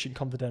doctor-patient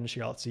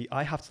confidentiality,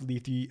 I have to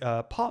leave the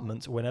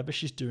apartment whenever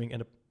she's doing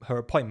her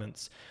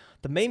appointments.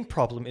 The main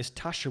problem is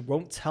Tasha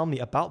won't tell me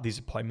about these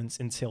appointments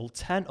until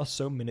 10 or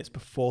so minutes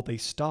before they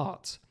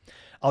start.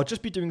 I'll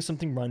just be doing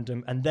something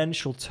random and then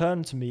she'll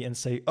turn to me and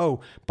say,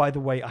 oh, by the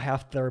way, I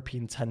have therapy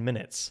in 10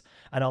 minutes.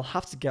 And I'll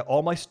have to get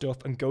all my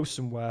stuff and go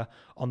somewhere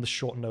on the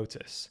short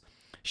notice.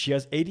 She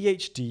has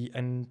ADHD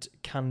and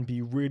can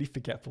be really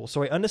forgetful,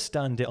 so I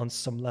understand it on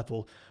some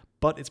level,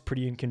 but it's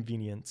pretty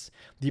inconvenient.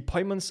 The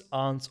appointments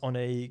aren't on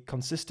a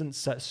consistent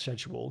set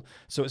schedule,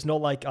 so it's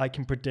not like I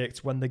can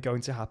predict when they're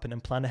going to happen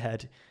and plan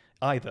ahead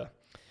either.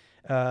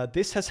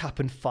 This has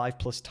happened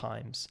 5+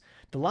 times.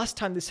 The last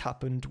time this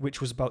happened,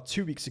 which was about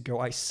 2 weeks ago,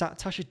 I sat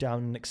Tasha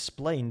down and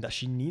explained that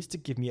she needs to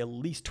give me at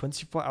least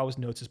 24 hours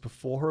notice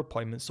before her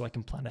appointment so I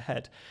can plan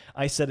ahead.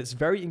 I said it's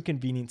very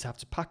inconvenient to have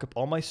to pack up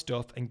all my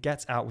stuff and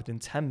get out within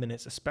 10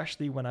 minutes,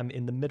 especially when I'm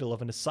in the middle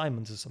of an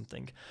assignment or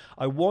something.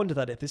 I warned her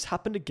that if this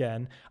happened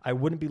again, I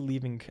wouldn't be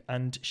leaving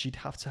and she'd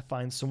have to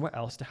find somewhere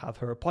else to have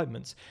her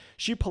appointment.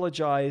 She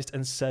apologized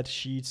and said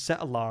she'd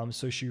set alarms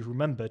so she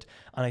remembered,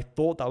 and I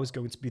thought that was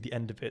going to be the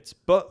end of it.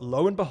 But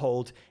lo and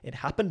behold, it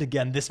happened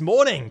again this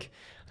morning.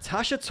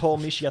 Tasha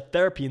told me she had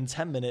therapy in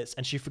 10 minutes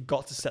and she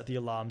forgot to set the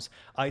alarms.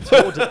 I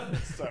told her...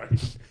 Sorry.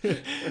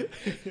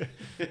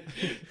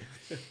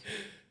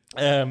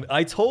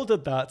 I told her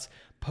that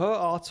per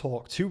our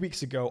talk 2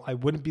 weeks ago, I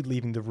wouldn't be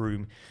leaving the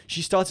room.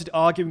 She started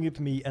arguing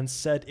with me and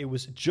said it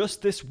was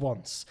just this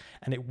once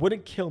and it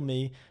wouldn't kill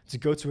me to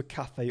go to a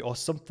cafe or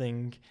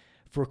something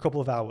for a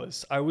couple of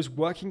hours. I was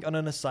working on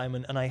an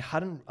assignment and I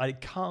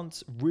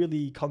can't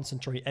really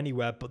concentrate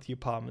anywhere but the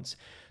apartment,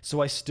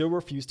 so I still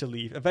refused to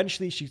leave.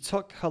 Eventually, she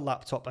took her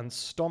laptop and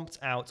stomped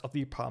out of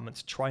the apartment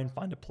to try and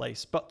find a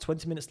place, but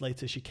 20 minutes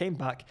later, she came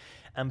back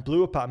and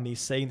blew up at me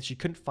saying that she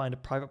couldn't find a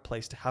private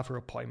place to have her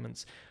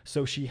appointment,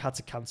 so she had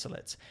to cancel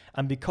it.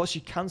 And because she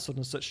cancelled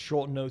on such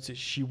short notice,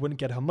 she wouldn't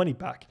get her money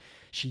back.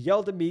 She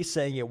yelled at me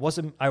saying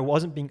I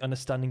wasn't being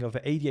understanding of her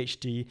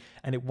ADHD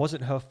and it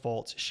wasn't her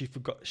fault. She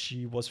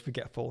was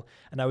forgetful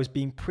and I was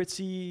being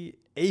pretty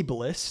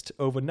ableist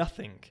over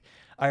nothing.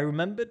 I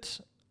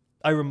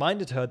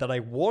reminded her that I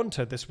warned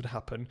her this would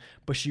happen,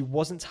 but she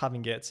wasn't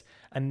having it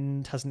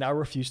and has now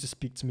refused to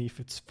speak to me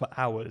for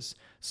hours.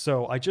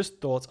 So I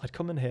just thought I'd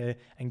come in here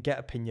and get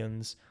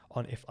opinions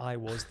on if I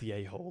was the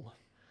a-hole.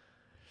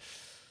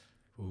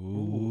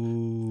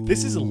 Ooh.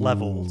 This is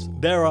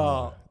leveled.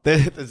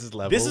 This is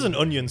leveled. This is an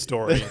onion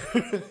story.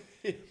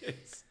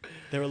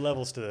 There are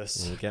levels to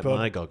this. We'll get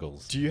my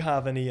goggles. Do you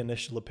have any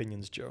initial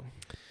opinions, Joe?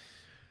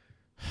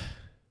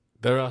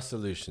 There are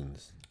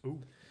solutions.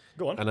 Ooh.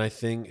 Go on. And I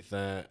think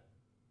that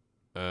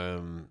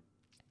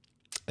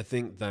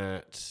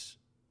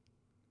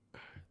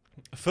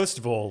first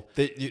of all,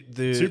 the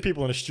 2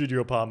 people in a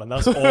studio apartment,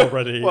 that's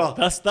already well,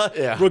 that's that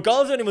yeah.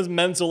 Regardless of anyone's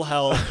mental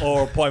health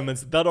or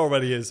appointments, that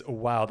already is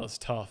wow, that's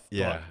tough.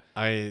 Yeah.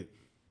 But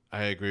I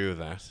agree with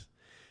that.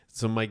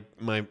 So my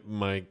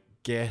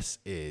guess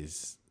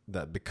is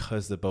that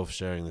because they're both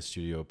sharing the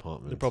studio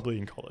apartment, they're probably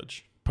in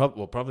college.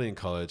 Probably in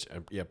college.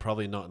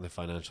 Probably not in the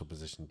financial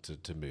position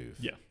to move.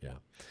 Yeah.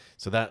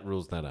 So that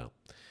rules that out.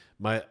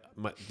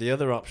 The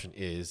other option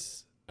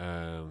is maybe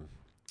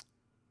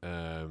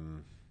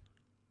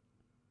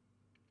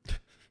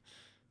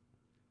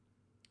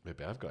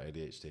I've got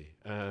ADHD.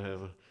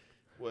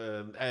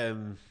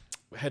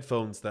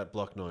 headphones that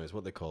block noise.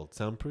 What are they called?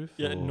 Soundproof?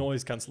 Yeah,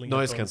 noise cancelling.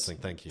 Noise cancelling.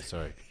 Thank you.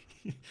 Sorry.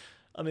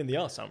 I mean, they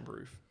are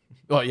soundproof.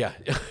 Oh yeah,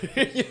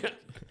 yeah.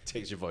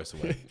 Takes your voice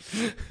away.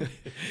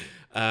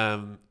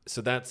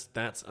 So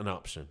that's an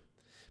option,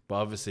 but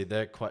obviously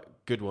they're quite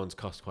good ones.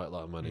 Cost quite a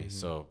lot of money,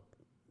 so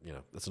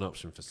that's an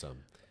option for some.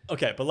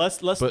 Okay, but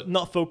let's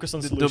not focus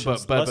on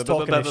solutions. Let's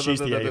talk about if she's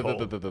the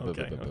a-hole.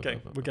 Okay,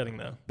 we're getting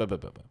there.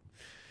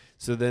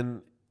 So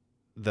then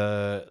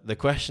the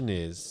question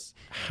is,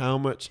 how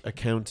much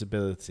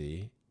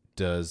accountability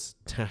does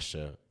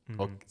Tasha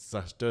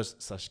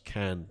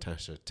can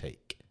Tasha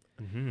take?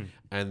 Mm-hmm.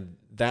 And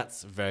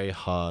that's very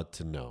hard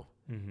to know,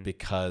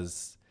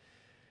 because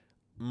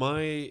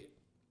my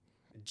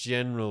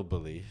general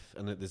belief,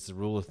 and this is a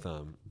rule of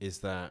thumb, is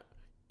that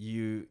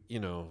you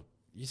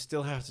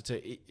still have to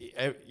take,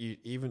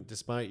 even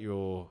despite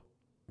your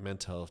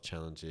mental health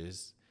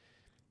challenges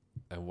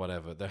and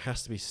whatever, there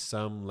has to be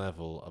some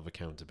level of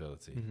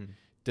accountability.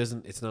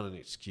 It's not an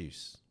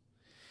excuse.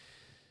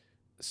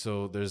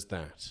 So there's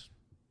that.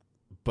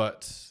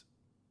 But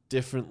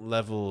different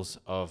levels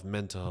of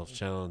mental health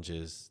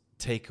challenges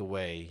take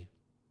away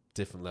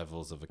different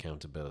levels of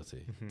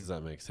accountability. Does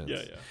that make sense?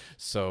 Yeah.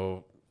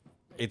 So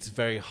it's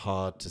very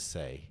hard to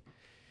say.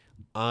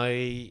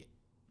 I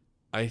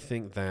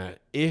think that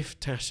if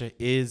Tasha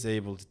is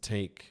able to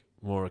take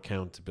more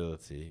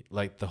accountability,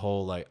 like the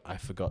whole, I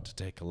forgot to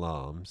take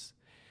alarms.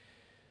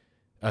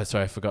 I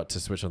forgot to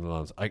switch on the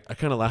alarms. I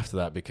kind of laughed at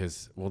that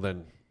because, well,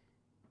 then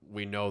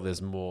we know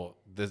there's more.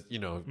 There's,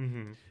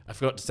 I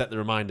forgot to set the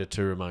reminder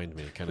to remind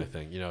me, kind of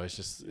thing. It's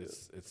just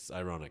it's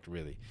ironic,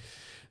 really.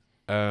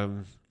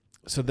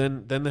 So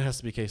then there has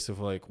to be a case of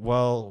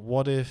well,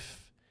 what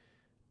if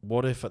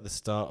at the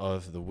start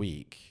of the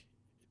week,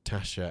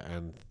 Tasha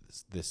and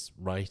this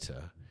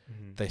writer,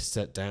 they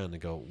sit down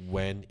and go,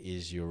 when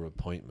is your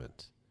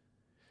appointment?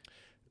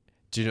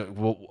 Do you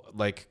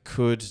know,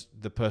 could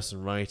the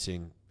person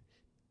writing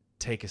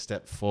take a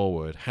step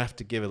forward, have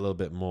to give a little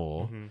bit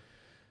more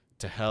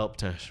to help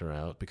Tasha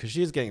out, because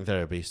she is getting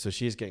therapy, so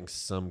she is getting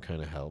some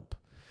kind of help.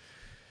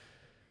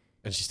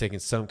 And she's taking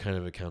some kind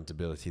of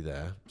accountability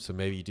there. So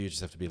maybe you do just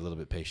have to be a little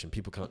bit patient.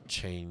 People can't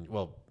change.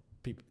 Well,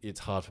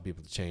 it's hard for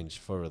people to change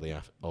thoroughly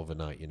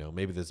overnight,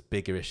 Maybe there's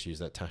bigger issues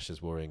that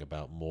Tasha's worrying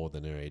about more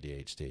than her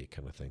ADHD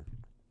kind of thing.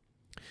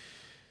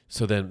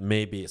 So then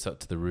 /maybe it's up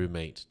to the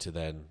roommate to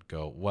then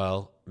go,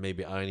 well,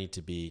 maybe I need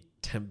to be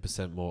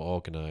 10% more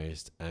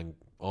organized and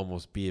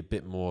almost be a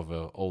bit more of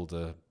an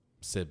older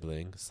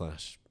sibling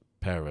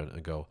 / parent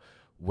and go,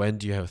 when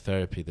do you have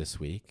therapy this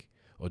week?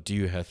 Or do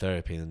you have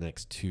therapy in the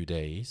next 2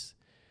 days?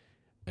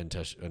 And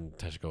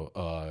Tasha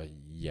go,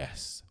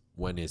 yes.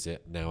 When is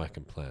it? Now I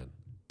can plan.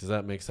 Does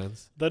that make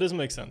sense? That does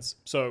make sense.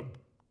 So,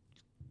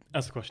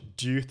 ask the question: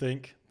 do you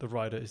think the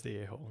writer is the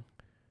a-hole?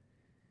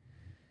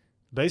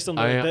 Based on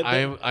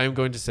I'm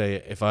going to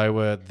say, if I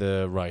were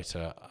the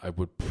writer, I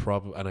would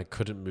probably, and I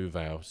couldn't move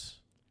out,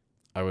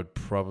 I would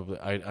probably.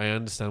 I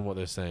understand what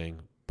they're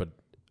saying, but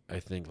I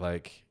think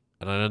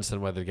and I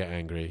understand why they get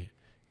angry.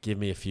 Give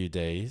me a few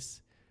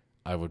days.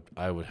 I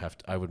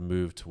would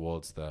move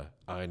towards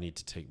I need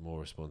to take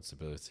more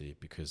responsibility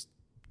because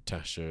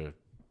Tasha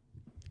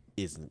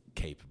isn't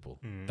capable.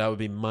 That would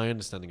be my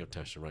understanding of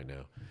Tasha right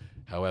now.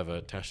 However,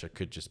 Tasha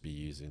could just be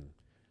using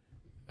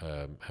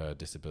her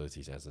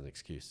disabilities as an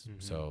excuse.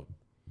 So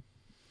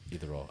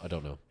either or, I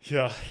don't know.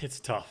 Yeah, it's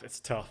tough.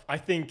 I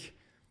think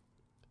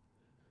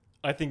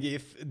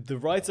if the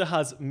writer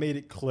has made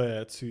it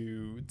clear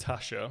to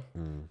Tasha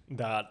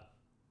that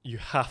you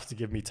have to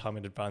give me time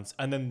in advance,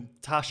 and then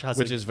Tasha has,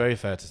 which is very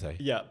fair to say.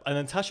 Yeah, and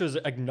then Tasha has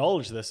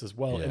acknowledged this as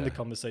well in the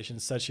conversation,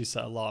 said she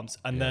set alarms,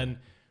 and then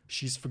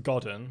she's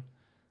forgotten.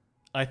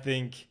 I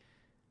think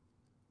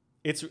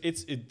it's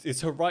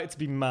her right to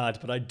be mad,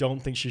 but I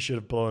don't think she should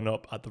have blown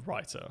up at the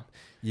writer.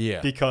 Yeah,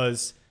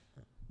 because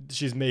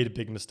she's made a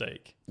big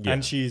mistake,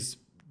 and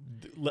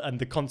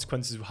the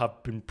consequences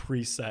have been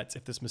preset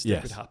if this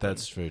mistake would happen.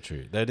 That's very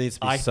true. There needs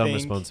to be some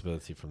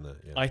responsibility from that.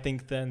 Yeah. I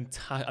think then,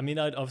 I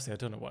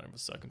don't know what the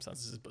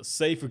circumstances is, but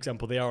say, for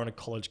example, they are on a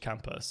college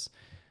campus.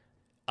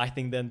 I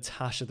think then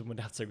Tasha then would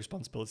have to take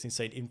responsibility and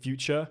say, in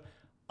future,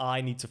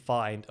 I need to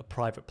find a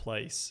private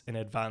place in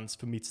advance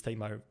for me to take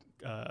my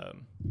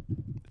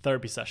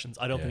therapy sessions.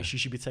 I don't think she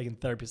should be taking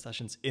therapy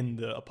sessions in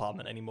the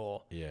apartment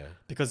anymore. Yeah.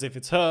 Because if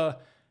it's her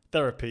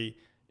therapy,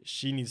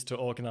 she needs to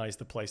organize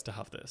the place to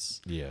have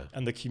this. Yeah.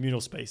 And the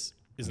communal space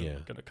isn't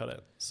going to cut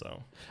it.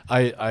 So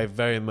I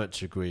very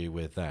much agree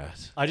with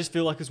that. I just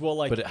feel as well,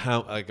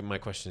 but my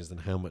question is then,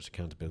 how much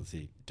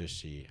accountability does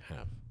she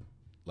have?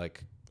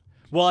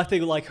 Well, I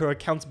think her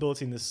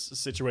accountability in this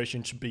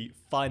situation should be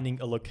finding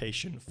a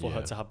location for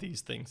her to have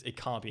these things. It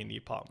can't be in the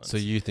apartment. So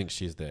you think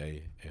she's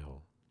the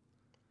a-hole?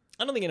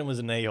 I don't think anyone's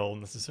an a-hole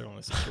necessarily in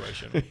this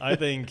situation. I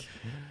think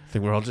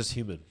we're all just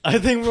human. I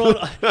think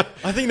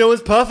no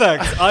one's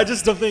perfect. I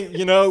just don't think,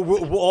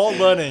 we're all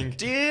learning.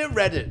 Dear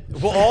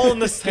Reddit. We're all on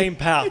the same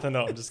path.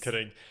 No, I'm just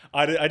kidding.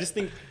 I just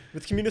think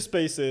with communal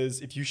spaces,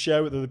 if you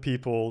share with other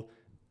people,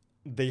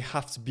 they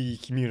have to be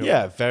communal.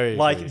 Yeah, very.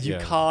 You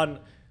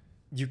can't,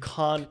 you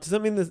can't. Does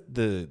that mean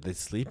they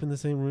sleep in the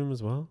same room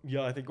as well?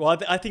 Yeah, I think. Well,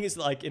 I think it's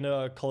like in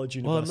a college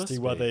university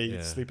where they be,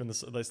 yeah. sleep in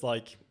there's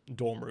like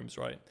dorm rooms,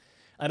 right?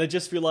 And I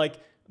just feel like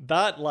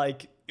that,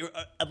 like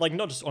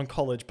not just on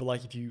college, but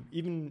like if you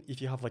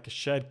have like a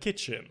shared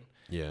kitchen,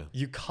 Yeah.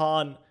 you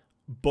can't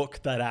book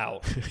that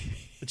out.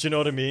 Do you know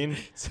what I mean?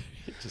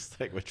 Just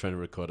like we're trying to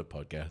record a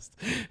podcast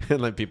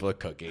and like people are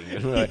cooking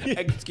and we're like,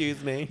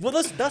 excuse me. Well,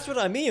 that's what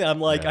I mean. I'm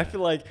like, Yeah. I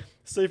feel like,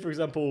 say for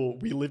example,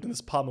 we lived in this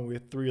apartment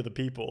with 3 other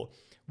people.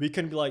 We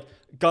can be like,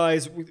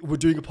 guys, we're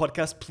doing a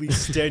podcast. Please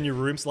stay in your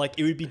rooms. Like,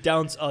 it would be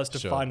down to us to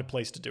Sure. find a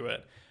place to do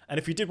it. And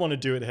if we did want to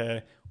do it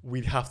here,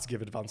 we'd have to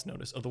give advance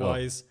notice.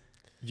 Otherwise,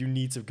 you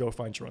need to go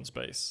find your own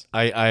space.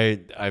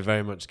 I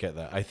very much get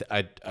that.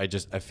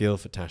 I feel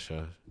for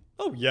Tasha.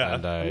 Oh yeah,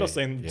 And I'm not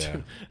saying. yeah.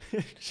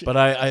 she, But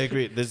I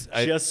agree.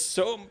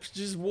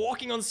 she's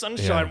walking on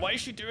sunshine. Yeah. Why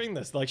is she doing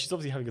this? Like, she's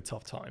obviously having a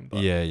tough time. But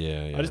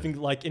yeah. I just think,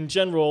 like, in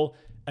general,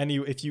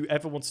 if you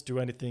ever want to do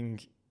anything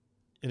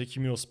in a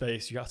communal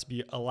space, you have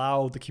to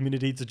allow the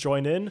community to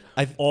join in,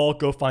 or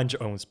go find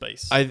your own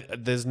space.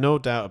 There's no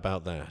doubt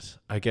about that.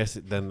 I guess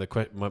then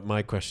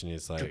my question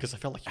is like, because I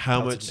felt like you how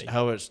doubted much me.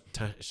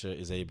 Tasha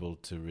is able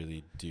to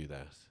really do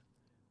that?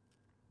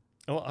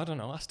 Oh, I don't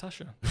know. Ask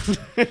Tasha.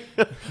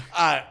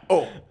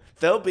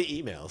 There'll be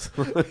emails.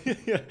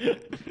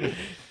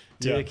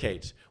 Dear Yeah.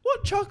 Kate,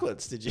 what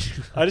chocolates did you?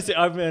 I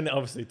mean,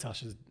 obviously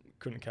Tasha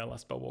couldn't care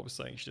less about what we're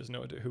saying. She doesn't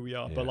know who we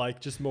are. Yeah. But like,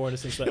 just more in a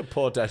sense that.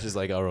 Poor Tash is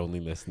like our only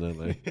listener.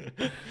 Like.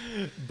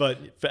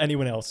 But for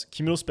anyone else,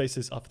 communal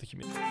spaces are for the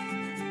community.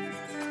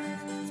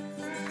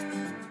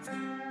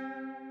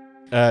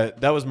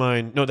 That was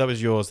mine. No, that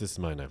was yours. This is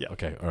mine now. Yeah.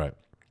 Okay, all right.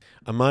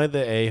 Am I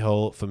the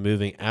a-hole for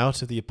moving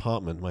out of the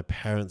apartment my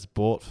parents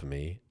bought for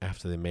me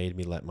after they made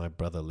me let my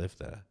brother live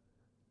there?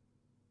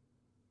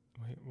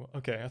 Wait,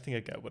 okay, I think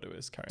I get what it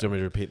is. Carry Do you want me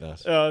to repeat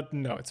that? on.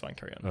 No, it's fine.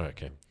 Carry on. All right,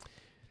 okay.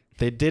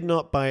 They did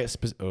not buy it.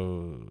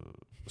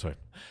 Sorry.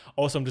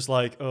 Also, I'm just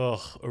like, ugh,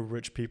 a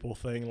rich people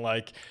thing.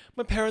 Like,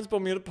 my parents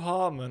bought me an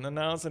apartment, and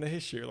now it's an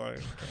issue. Like,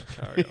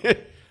 okay,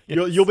 carry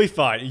on. You'll be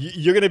fine.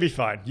 You're gonna be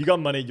fine. You got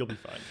money. You'll be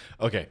fine.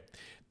 Okay.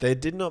 They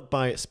did not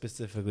buy it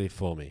specifically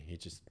for me. He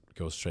just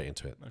goes straight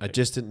into it. I Okay.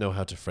 just didn't know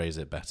how to phrase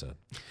it better.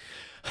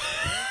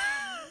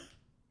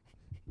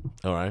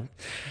 All right.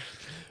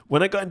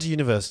 When I got into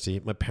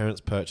university, my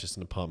parents purchased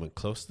an apartment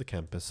close to the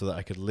campus so that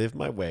I could live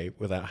my way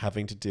without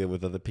having to deal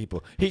with other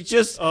people. He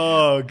just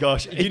Oh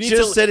gosh, he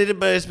just said it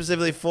very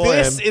specifically for him.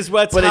 This is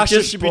where but it Tasha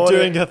just should be brought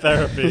doing it- her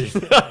therapy.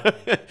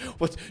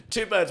 What?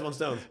 2 birds, 1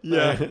 stone.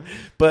 Yeah.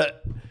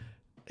 But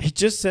he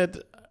just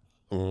said.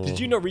 Did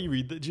you not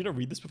reread that? Did you not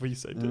read this before you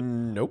saved it?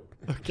 Nope.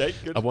 Okay,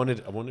 good. I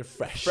wanted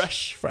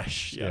fresh.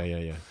 Fresh.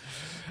 Yeah.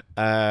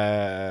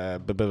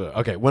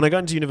 Okay. When I got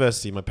into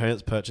university, my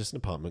parents purchased an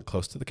apartment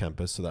close to the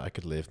campus so that I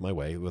could live my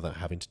way without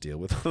having to deal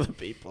with other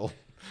people.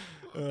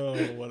 Oh,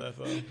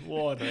 whatever.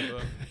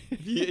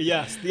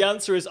 Yes, the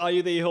answer is: are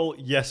you the a-hole?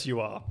 Yes,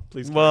 you are.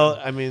 Please. carry Well, on.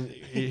 I mean,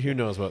 who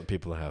knows what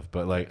people have,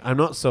 but like, I'm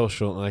not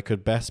social, and I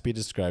could best be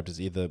described as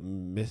either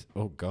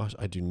oh gosh,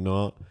 I do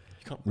not you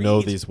can't know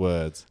read. these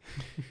words,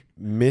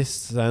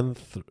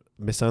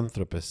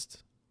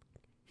 misanthropist,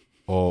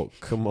 or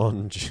come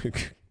on,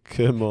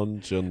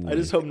 John. I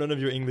just hope none of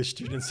your English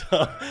students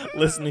are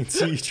listening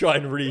to you try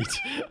and read.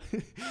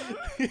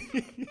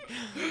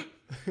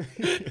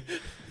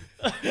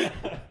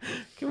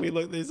 Can we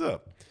look these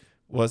up?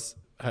 Was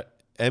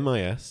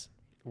MIS?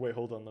 Wait,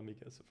 hold on. Let me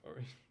get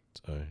Safari.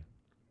 Sorry.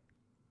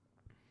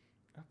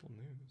 Apple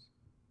News.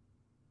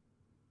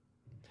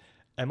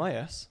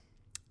 MIS.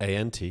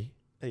 ANT.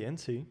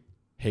 ANT.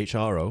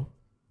 HRO.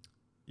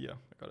 Yeah,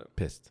 I got it.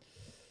 Pissed.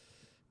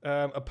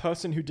 A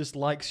person who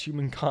dislikes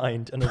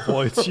humankind and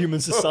avoids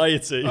human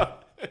society.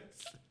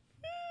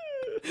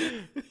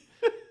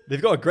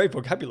 They've got a great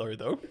vocabulary,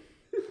 though.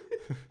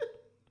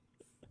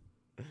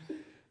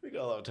 We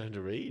got a lot of time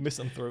to read.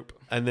 Misanthrope.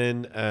 And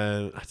then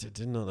I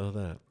did not know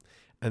that.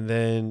 And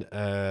then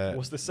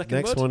What's the second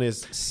next word? one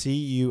is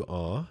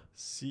CUR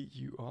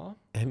CUR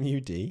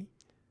MUD.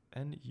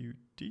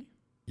 NUD.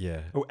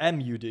 Yeah. Oh,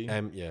 MUD.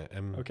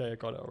 M. Okay, I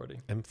got it already.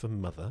 M for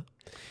mother.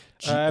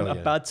 A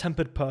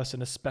bad-tempered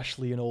person,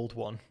 especially an old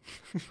one.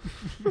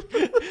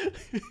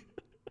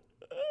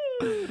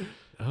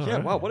 Yeah,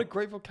 wow, what a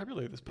great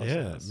vocabulary this person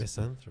Yeah, has.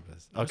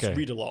 misanthropist. They just Okay.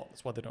 read a lot.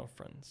 That's why they don't have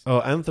friends.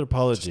 Oh,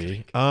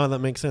 anthropology.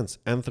 That makes sense.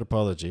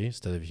 Anthropology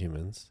instead of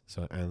humans.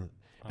 So and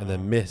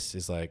then miss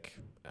is like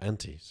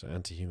anti, so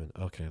anti-human.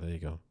 Okay, there you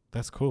go.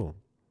 That's cool.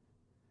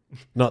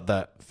 Not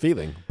that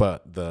feeling,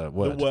 but the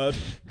word. The word.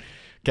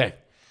 Okay.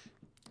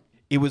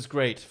 It was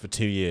great for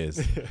 2 years,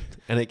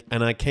 and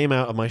I came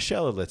out of my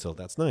shell a little.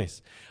 That's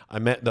nice. I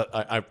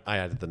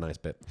added the nice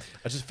bit.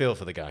 I just feel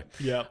for the guy.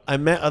 Yeah. I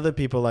met other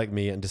people like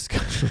me and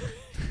discovered.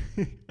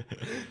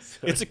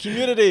 It's a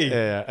community.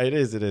 Yeah, it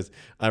is.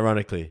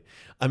 Ironically,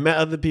 I met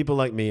other people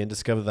like me and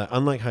discovered that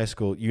unlike high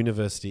school,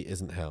 university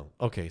isn't hell.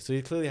 Okay, so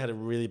you clearly had a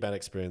really bad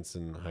experience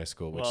in high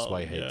school, which is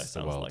why he Well, yeah, hates the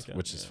sounds world, like it,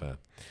 which is yeah. fair.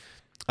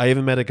 I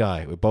even met a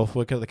guy. We both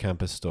work at the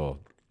campus store.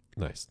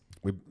 Nice.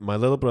 My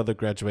little brother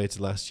graduated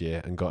last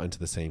year and got into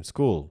the same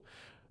school.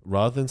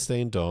 Rather than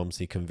stay in dorms,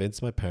 he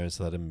convinced my parents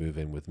to let him move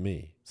in with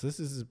me. So this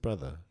is his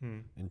brother.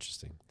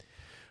 Interesting.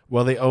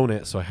 Well, they own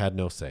it, so I had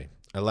no say.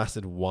 I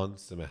lasted 1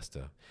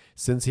 semester.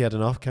 Since he had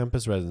an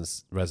off-campus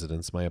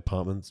residence, my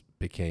apartment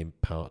became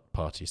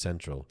party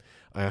central.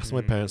 I asked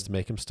my parents to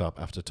make him stop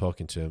after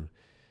talking to him.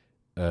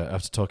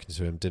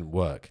 Didn't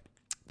work.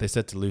 They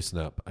said to loosen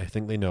up. I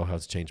think they know how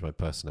to change my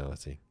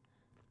personality.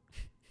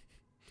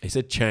 He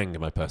said Chang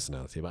in my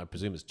personality, but I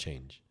presume it's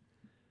change.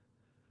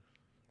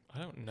 I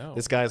don't know.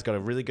 This guy's got a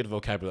really good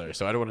vocabulary,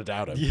 so I don't want to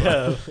doubt him.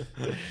 Yeah.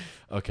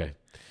 Okay.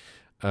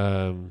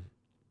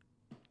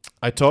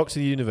 I talked to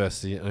the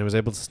university and I was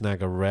able to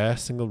snag a rare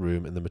single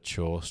room in the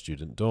mature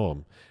student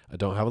dorm. I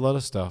don't have a lot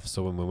of stuff,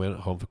 so when we went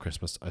home for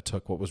Christmas, I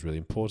took what was really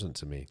important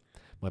to me.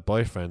 My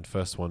boyfriend,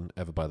 first one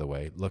ever by the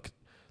way, look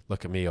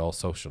at me all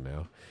social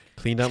now,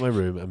 cleaned out my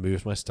room and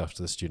moved my stuff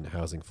to the student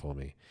housing for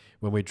me.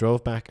 When we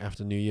drove back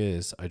after New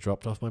Year's, I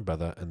dropped off my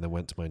brother and then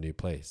went to my new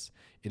place.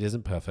 It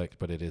isn't perfect,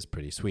 but it is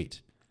pretty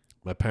sweet.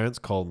 My parents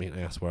called me and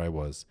asked where I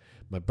was.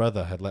 My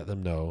brother had let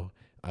them know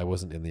I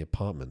wasn't in the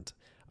apartment.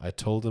 I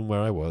told them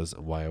where I was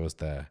and why I was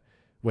there.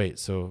 Wait,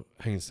 so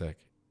hang on a sec.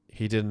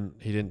 He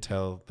didn't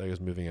tell that he was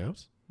moving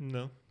out?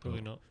 No,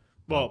 probably not.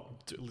 Well,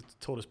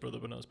 told his brother,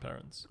 but not his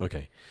parents.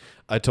 Okay.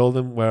 I told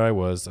them where I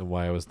was and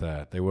why I was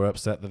there. They were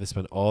upset that they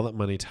spent all that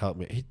money to help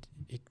me.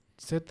 He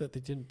said that they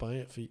didn't buy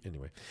it for you.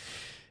 Anyway.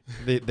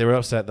 They were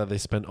upset that they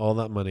spent all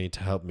that money to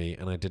help me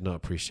and I did not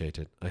appreciate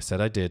it. I said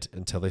I did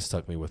until they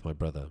stuck me with my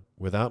brother.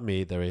 Without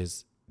me, there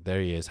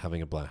he is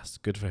having a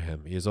blast. Good for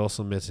him. He is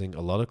also missing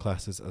a lot of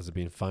classes as he's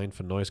been fined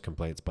for noise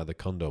complaints by the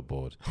condo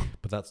board.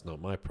 But that's not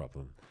my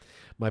problem.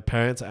 My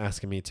parents are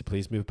asking me to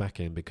please move back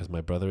in because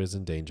my brother is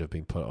in danger of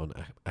being put on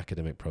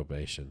academic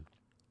probation.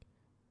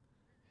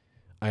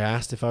 I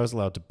asked if I was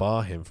allowed to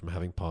bar him from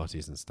having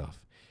parties and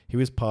stuff. He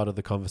was part of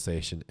the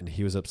conversation and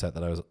he was upset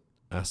that I was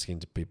asking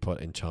to be put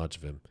in charge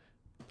of him.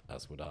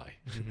 As would I.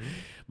 Mm-hmm.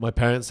 My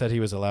parents said he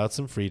was allowed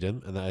some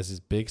freedom and that as his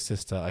big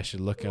sister I should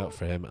look out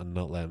for him and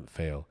not let him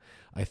fail.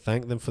 I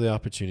thanked them for the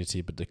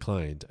opportunity but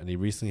declined, and he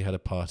recently had a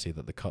party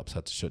that the cops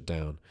had to shut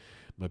down.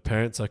 My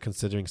parents are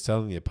considering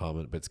selling the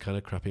apartment, but it's kind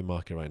of crappy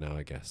market right now,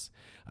 I guess.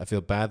 I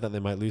feel bad that they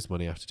might lose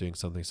money after doing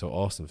something so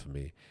awesome for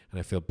me, and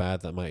I feel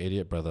bad that my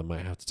idiot brother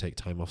might have to take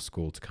time off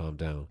school to calm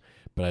down,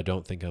 but I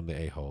don't think I'm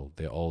the a-hole.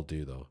 They all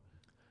do though.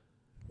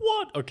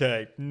 What?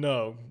 Okay,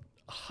 no,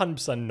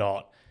 100%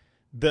 not.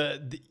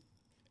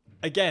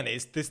 Again,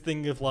 it's this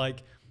thing of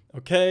like,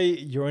 okay,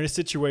 you're in a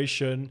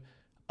situation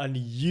and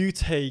you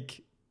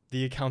take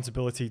the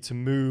accountability to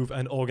move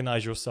and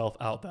organize yourself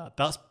out there.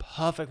 That's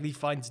perfectly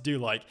fine to do.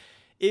 Like,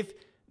 if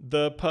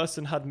the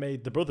person had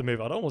made the brother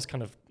move, I'd almost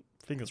kind of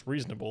think it's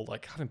reasonable,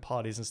 like having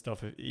parties and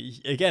stuff.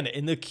 Again,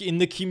 in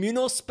the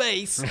communal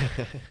space,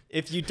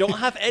 if you don't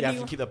have any... You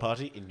have to keep the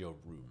party in your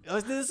room. I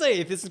was going to say,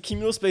 if it's a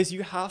communal space,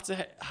 you have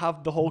to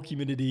have the whole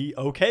community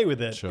okay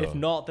with it. Sure. If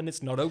not, then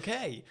it's not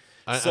okay.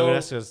 I'm going to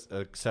ask you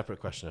a separate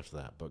question after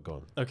that, but go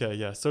on. Okay,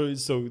 yeah. So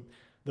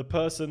the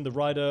person, the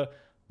writer,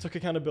 took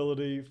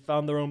accountability,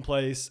 found their own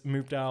place,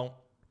 moved out,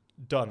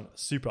 done.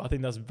 Super. I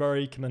think that's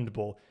very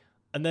commendable.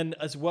 And then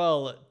as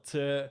well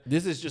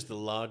This is just the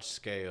large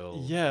scale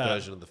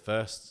version of the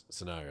first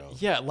scenario.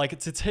 Yeah, like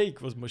to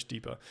take was much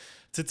deeper.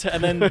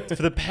 And then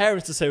for the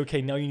parents to say,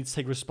 okay, now you need to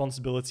take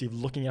responsibility of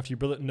looking after your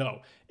brother.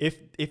 No.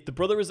 If the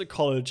brother is at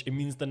college, it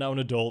means they're now an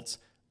adult.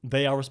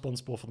 They are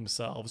responsible for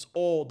themselves,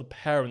 or the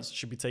parents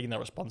should be taking that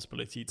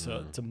responsibility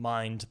to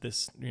mind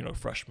this,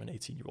 freshman,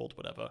 18-year-old,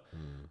 whatever.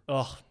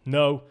 Oh,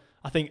 no.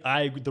 I think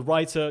the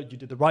writer, you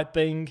did the right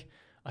thing.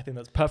 I think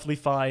that's perfectly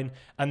fine.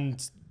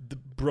 And the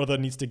brother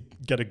needs to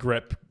get a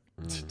grip.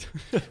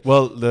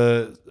 Well,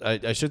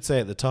 I should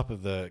say at the top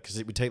of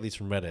because we take these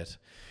from Reddit,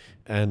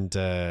 and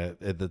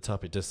at the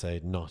top it does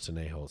say not an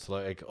a-hole. So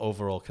like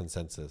overall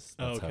consensus.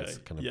 That's how it's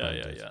kind of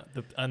branded.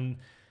 Yeah. And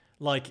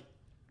like,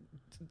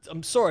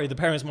 I'm sorry, the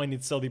parents might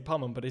need to sell the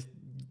apartment, but if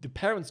the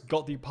parents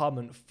got the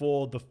apartment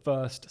for the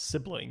first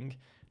sibling,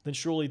 then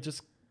surely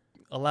just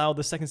allow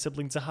the second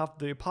sibling to have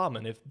the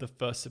apartment if the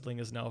first sibling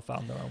has now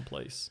found their own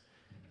place.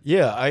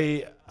 Yeah,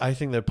 I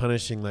think they're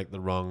punishing like the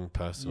wrong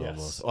person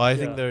almost. Or I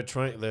think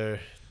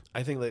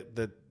I think like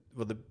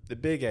the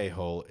big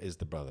a-hole is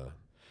the brother.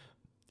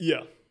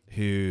 Yeah.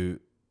 Who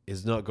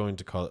is not going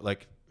to call it,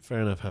 like, fair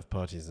enough, have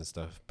parties and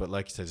stuff, but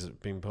like you said, he's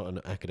being put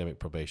on academic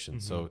probation,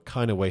 so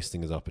kind of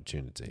wasting his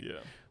opportunity. Yeah.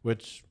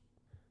 Which,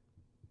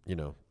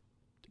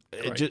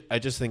 I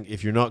just think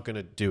if you're not going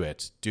to do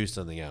it, do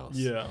something else.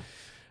 Yeah.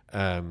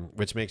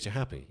 Which makes you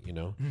happy,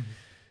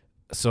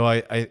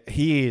 So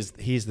he's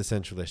the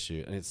central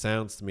issue, and it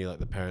sounds to me like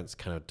the parents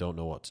kind of don't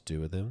know what to do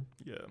with him.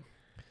 Yeah.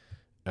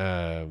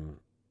 And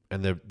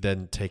they're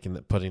then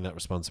putting that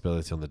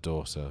responsibility on the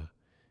daughter,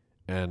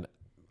 and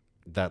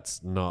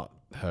that's not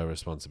her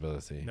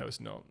responsibility. No, it's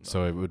not. No.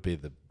 So it would be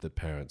the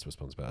parents'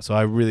 responsibility. So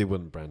I really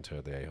wouldn't brand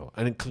her the a-hole.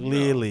 And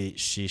clearly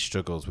she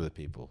struggles with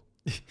people.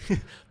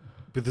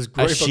 With this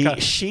great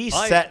she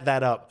set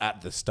that up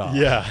at the start.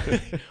 Yeah.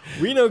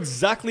 We know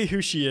exactly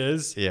who she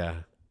is. Yeah.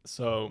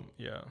 So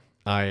yeah.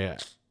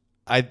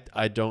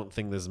 I don't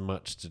think there's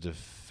much to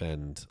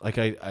defend. Like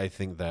I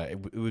think that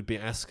it would be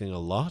asking a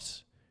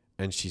lot,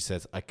 and she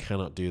says I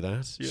cannot do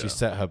that. Yeah. She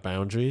set her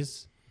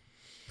boundaries,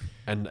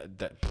 and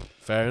that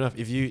fair enough.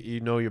 If you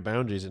know your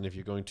boundaries, and if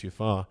you're going too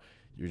far,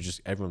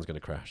 everyone's going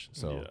to crash.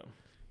 So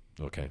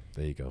okay,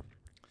 there you go.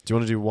 Do you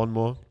want to do one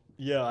more?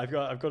 Yeah, I've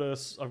got a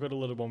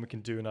little one we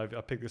can do, and I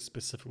picked this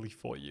specifically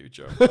for you,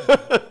 Joe.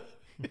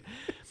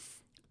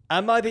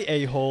 Am I the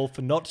a-hole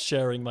for not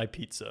sharing my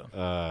pizza?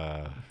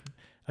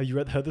 Have you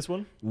heard this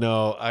one?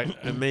 No, I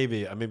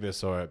maybe I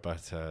saw it,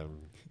 but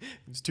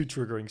it's too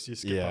triggering, so you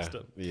skip past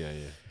it. Yeah.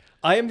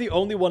 I am the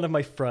only one of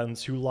my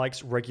friends who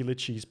likes regular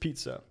cheese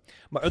pizza.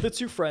 My other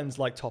two friends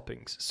like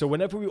toppings, so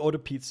whenever we order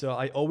pizza,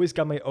 I always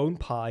get my own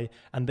pie,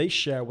 and they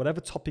share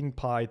whatever topping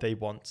pie they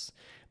want.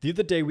 The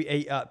other day we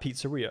ate at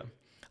pizzeria.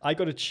 I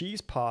got a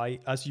cheese pie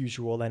as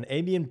usual, and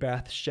Amy and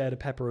Beth shared a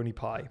pepperoni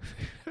pie.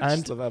 I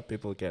just love how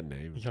people get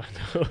names. Yeah,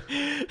 I know.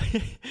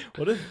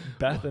 What if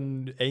Beth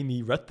and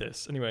Amy read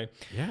this? Anyway,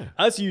 yeah.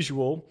 As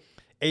usual,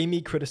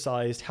 Amy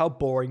criticized how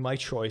boring my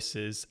choice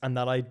is and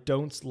that I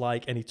don't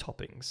like any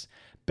toppings.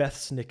 Beth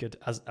snickered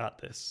at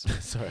this.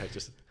 Sorry,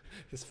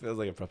 this feels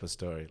like a proper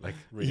story, like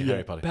reading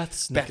Harry Potter. Beth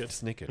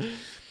snickered.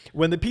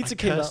 When the pizza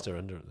came out, her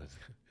under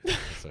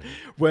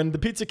When the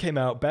pizza came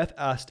out, Beth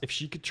asked if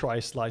she could try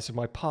a slice of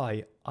my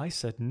pie. I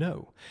said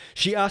no.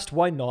 She asked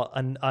why not,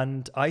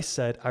 and I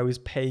said I was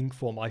paying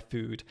for my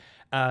food,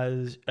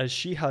 as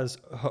she has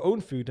her own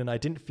food and I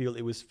didn't feel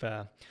it was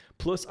fair.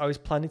 Plus, I was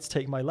planning to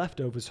take my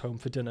leftovers home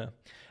for dinner.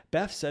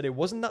 Beth said it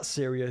wasn't that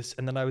serious,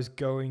 and then I was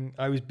being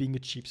a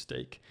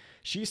cheapsteak.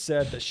 She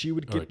said that she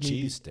would give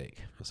me cheesesteak.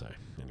 Sorry.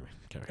 Anyway,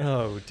 carry on.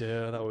 Oh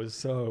dear, that was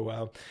so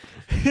wow.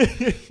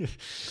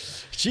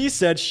 She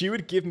said she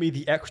would give me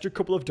the extra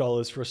couple of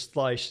dollars for a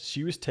slice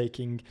she was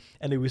taking,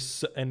 and it was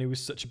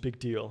such a big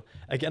deal.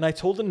 Again, I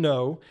told her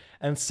no,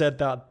 and said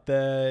that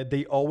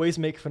they always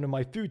make fun of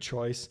my food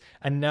choice,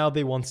 and now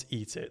they want to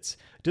eat it.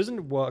 It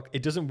doesn't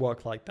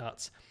work like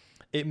that.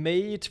 It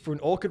made for an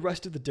awkward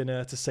rest of the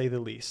dinner, to say the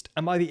least.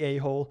 Am I the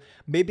a-hole?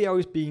 Maybe I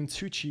was being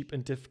too cheap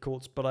and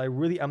difficult, but I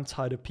really am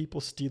tired of people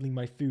stealing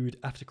my food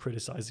after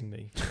criticizing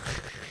me.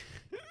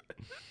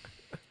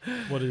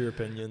 What are your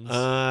opinions?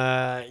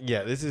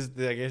 Yeah, this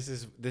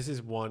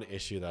is one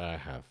issue that I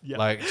have. Yeah.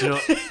 Like, do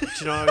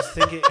you know, I was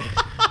thinking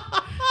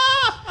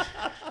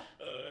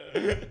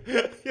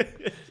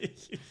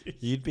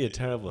you'd be a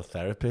terrible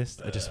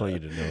therapist. I just want you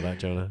to know that,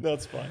 Jonah.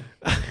 That's fine.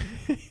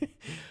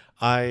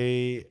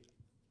 I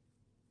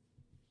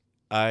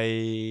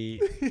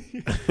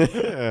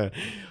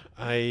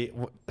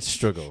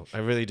struggle. I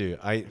really do.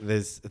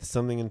 There's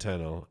something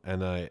internal,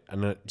 and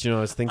do you know,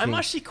 I was thinking. I'm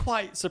actually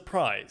quite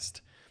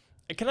surprised.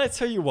 Can I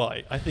tell you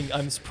why? I think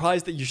I'm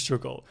surprised that you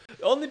struggle.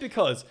 Only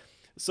because,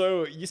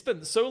 so you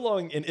spent so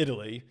long in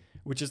Italy,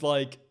 which is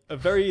like a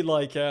very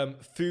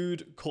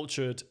food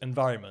cultured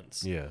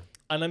environment. Yeah.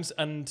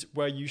 And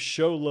where you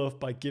show love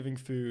by giving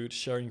food,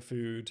 sharing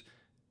food.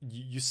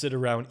 You sit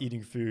around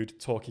eating food,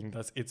 talking.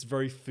 It's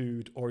very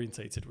food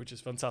orientated, which is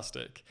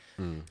fantastic.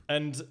 Mm.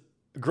 And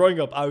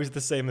growing up, I was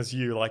the same as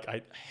you. Like,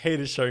 I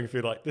hated sharing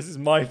food. Like, this is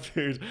my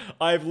food.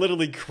 I've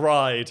literally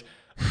cried.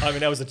 I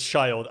mean, I was a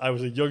child. I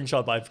was a young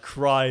child, but I've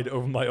cried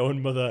over my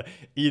own mother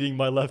eating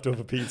my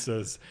leftover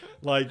pizzas.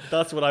 Like,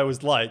 that's what I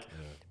was like.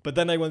 Yeah. But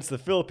then I went to the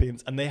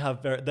Philippines, and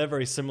they're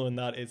very similar in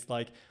that it's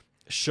like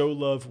show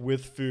love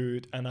with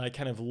food. And I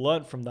kind of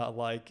learned from that,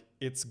 like,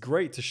 it's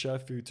great to share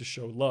food, to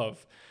show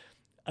love.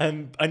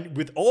 And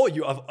with all,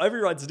 you have every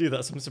right to do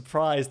that. So I'm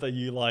surprised that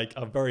you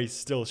are very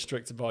still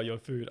strict about your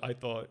food. I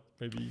thought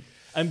maybe,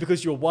 and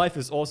because your wife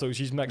is also,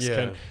 she's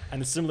Mexican, yeah.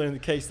 And it's similar in the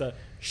case that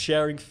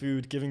sharing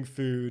food, giving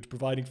food,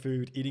 providing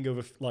food, eating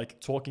over,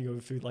 talking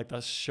over food,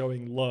 that's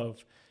showing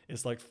love.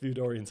 It's food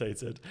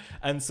orientated.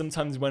 And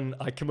sometimes when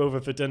I come over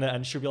for dinner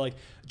and she'll be like,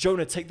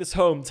 Jonah, take this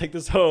home.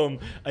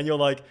 And you're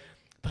like,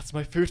 that's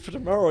my food for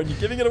tomorrow. And you're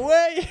giving it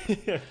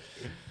away.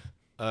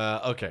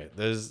 Okay,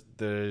 there's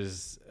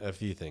a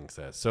few things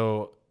there.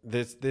 So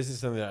this is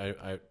something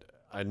that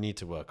I need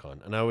to work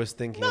on, and I was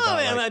thinking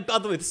about. By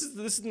the way, this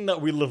is something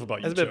that we love about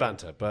you. It's a bit of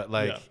banter, but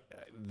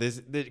this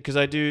because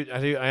I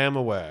am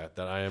aware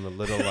that I am a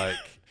little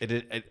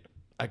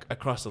I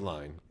cross a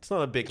line. It's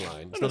not a big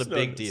line. It's not a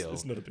big deal.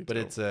 It's not a big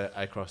deal. But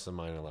I cross a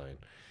minor line,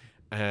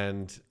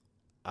 and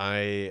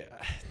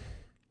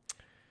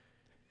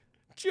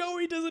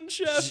Joey doesn't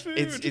share food.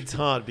 It's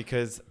hard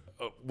because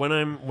when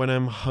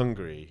I'm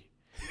hungry.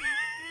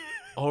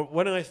 Or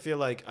when I feel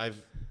like I've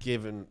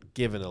given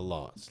a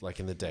lot, like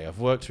in the day, I've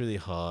worked really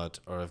hard,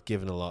 or I've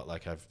given a lot,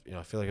 like I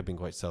feel like I've been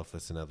quite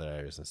selfless in other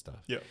areas and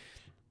stuff. Yeah.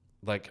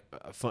 Like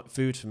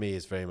food for me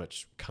is very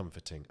much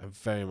comforting. I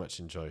very much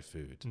enjoy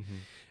food, mm-hmm.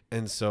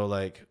 And so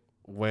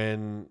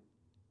when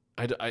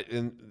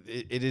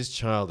it is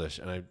childish,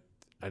 and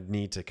I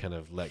need to kind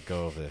of let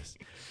go of this.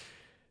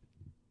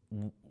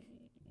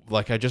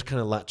 I just kind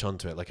of latch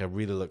onto it. I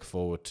really look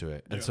forward to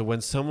it. And so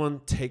when someone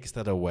takes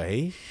that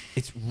away,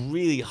 it's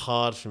really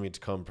hard for me to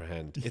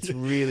comprehend. It's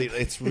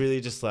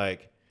really just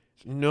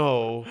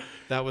No,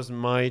 that was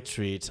my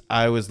treat.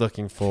 I was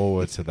looking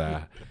forward to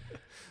that.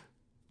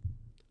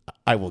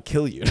 I will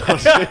kill you.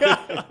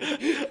 I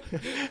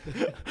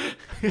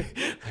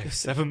have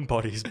 7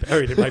 bodies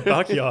buried in my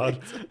backyard.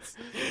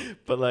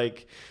 But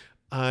like,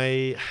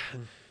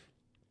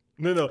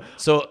 No.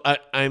 So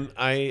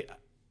I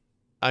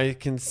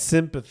can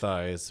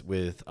sympathize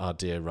with our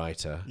dear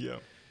writer. Yeah.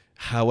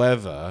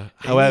 However,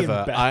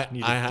 Beth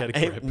need to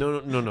get a grip.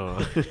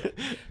 no.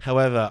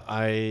 However,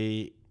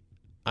 I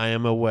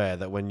am aware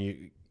that when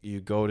you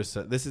go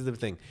to this is the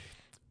thing.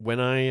 When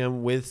I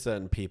am with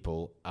certain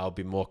people, I'll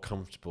be more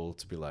comfortable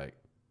to be like,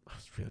 I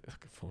was really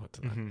looking forward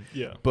to that. Mm-hmm.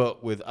 Yeah.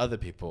 But with other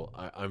people,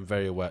 I'm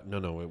very aware.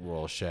 No, we're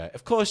all share.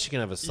 Of course, you can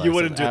have a slice. You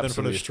wouldn't do it in front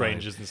absolutely of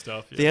strangers and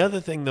stuff. Yeah. The other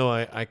thing, though,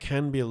 I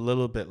can be a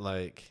little bit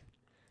like,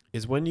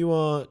 is when you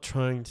are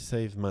trying to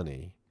save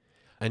money,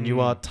 and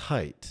you are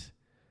tight,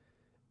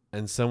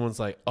 and someone's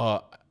like,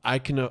 "Oh,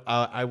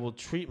 I will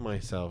treat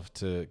myself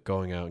to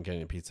going out and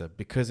getting a pizza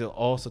because it'll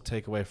also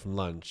take away from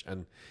lunch."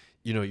 And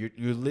you know,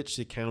 you're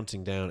literally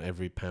counting down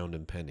every pound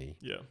and penny,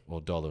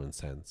 or dollar and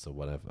cents or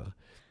whatever.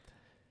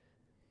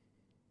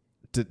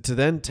 To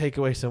then take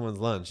away someone's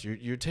lunch,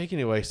 you're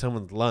taking away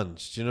someone's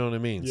lunch. Do you know what I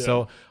mean? Yeah.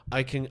 So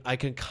I can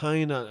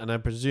kind of, and I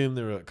presume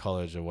they were at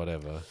college or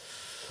whatever.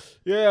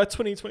 Yeah,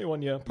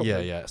 2021. Yeah.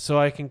 Probably. Yeah. So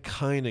I can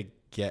kind of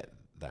get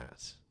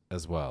that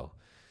as well.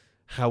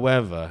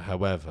 However,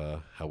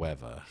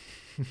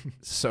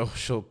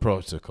 social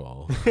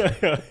protocol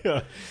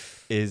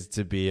is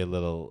to be a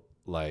little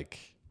like,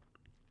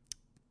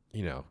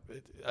 you know,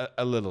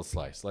 a little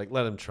slice. Like,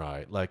 let them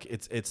try. Like,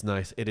 it's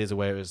nice. It is a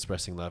way of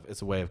expressing love.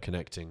 It's a way of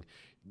connecting.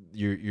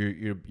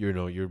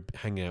 You're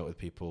hanging out with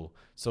people,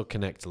 so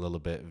connect a little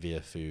bit via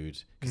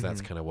food because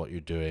that's kind of what you're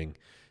doing.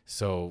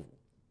 So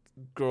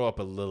grow up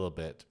a little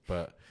bit,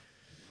 but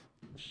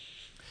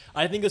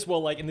I think as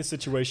well, like in this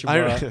situation, I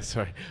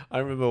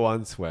remember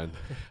once when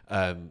we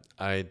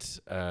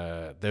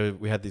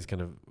had these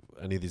kind of,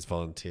 I knew these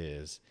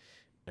volunteers.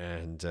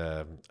 And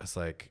I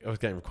was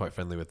getting quite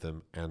friendly with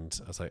them, and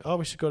I was like, "Oh,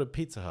 we should go to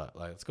Pizza Hut.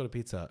 Like, let's go to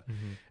Pizza Hut."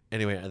 Mm-hmm.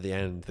 Anyway, at the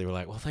end, they were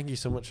like, "Well, thank you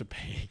so much for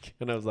paying,"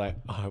 and I was like,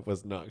 "Oh, I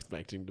was not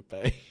expecting to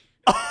pay."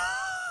 So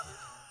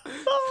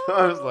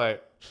I was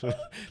like,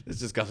 "This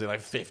just cost me like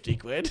 50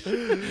 quid,"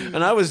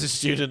 and I was a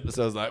student,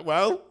 so I was like,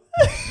 "Well,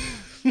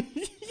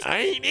 I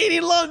ain't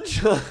eating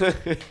lunch."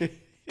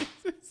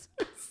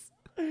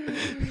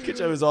 Which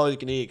was all you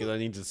can eat because I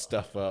need to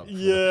stuff up.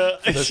 Yeah,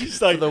 it's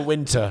just like the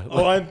winter.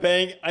 Oh, I'm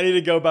paying. I need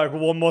to go back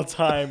one more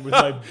time with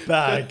my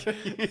bag.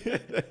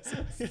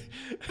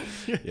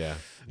 Yeah.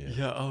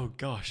 Oh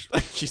gosh,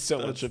 thank you so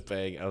much for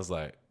paying. I was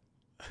like,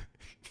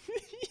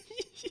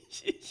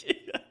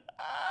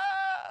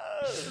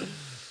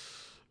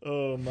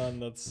 oh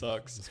man, that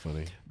sucks. It's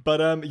funny.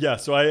 But yeah,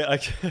 so I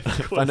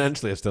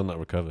financially I've still not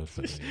recovered.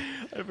 But,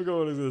 I forgot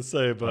what I was gonna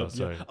say, but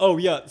sorry.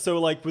 Yeah. So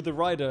like with the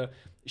rider,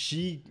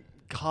 she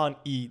can't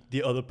eat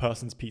the other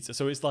person's pizza,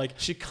 so it's like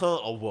she can't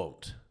or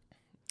won't.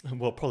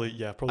 Well, probably.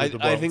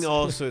 I think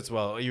also it's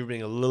you're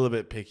being a little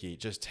bit picky.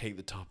 Just take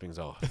the toppings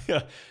off.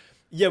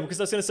 Yeah, because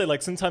I was gonna say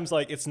like sometimes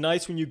like it's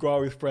nice when you go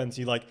out with friends.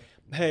 You like,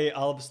 hey,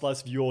 I'll have a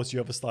slice of yours, you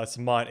have a slice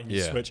of mine, and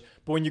you switch.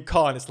 But when you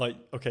can't, it's like,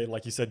 okay,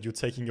 like you said, you're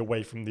taking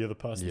away from the other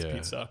person's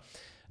pizza.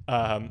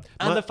 And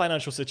the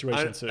financial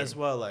situation too. As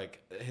well,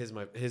 like here's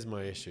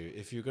my issue.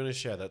 If you're gonna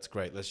share, that's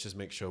great. Let's just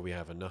make sure we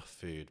have enough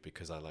food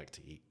because I like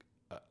to eat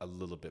a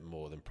little bit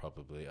more than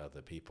probably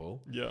other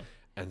people. Yeah.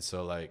 And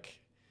so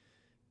like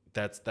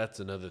that's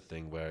another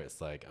thing where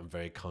it's like I'm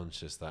very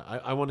conscious that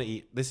I want to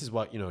eat. This is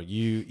what,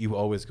 you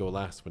always go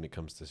last when it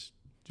comes to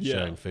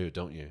sharing food,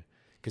 don't you?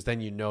 Because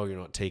then you're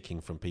not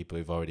taking from people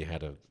who've already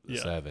had a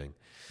serving.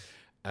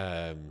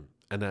 And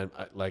then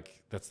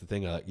that's the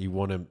thing. You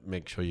want to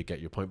make sure you get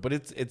your point, but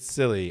it's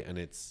silly and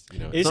it's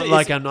not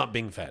like I'm not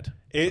being fed.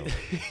 You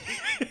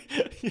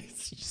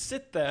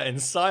sit there in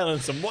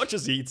silence and watch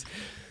us eat.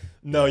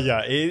 No,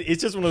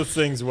 it's just one of those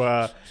things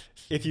where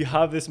if you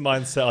have this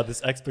mindset or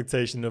this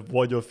expectation of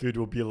what your food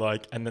will be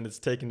like, and then it's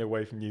taken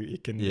away from you,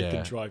 it can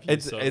drive you.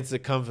 It's a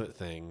comfort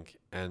thing,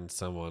 and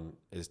someone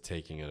is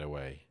taking it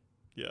away.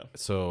 Yeah.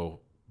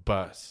 So,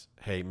 but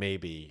hey,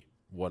 maybe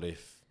what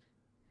if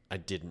I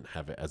didn't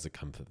have it as a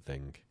comfort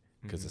thing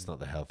because it's not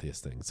the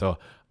healthiest thing. So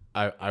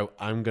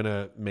I'm going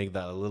to make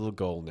that a little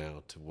goal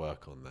now to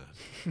work on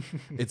that.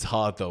 It's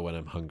hard though when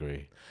I'm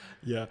hungry.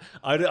 Yeah.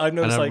 I've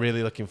noticed, and I'm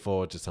really looking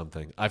forward to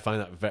something. I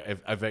find that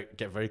I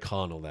get very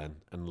carnal then.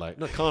 And like,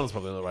 not carnal is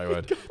probably not the right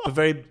word, but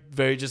very,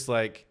 very just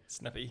like...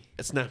 Snappy.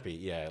 Snappy,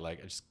 yeah. Like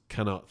I just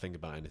cannot think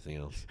about anything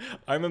else.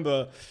 I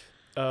remember...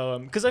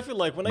 because I feel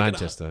like when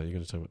Manchester, you're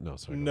going to talk about... No,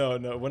 sorry.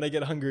 No. When I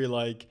get hungry,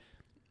 like...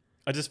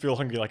 I just feel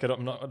hungry. Like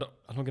I'm not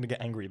going to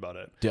get angry about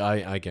it.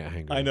 I get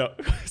hungry. I know.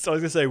 So I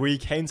was going to say, we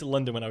came to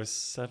London when I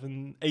was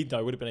 8. No,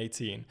 I would have been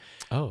 18.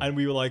 Oh. And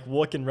we were like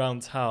walking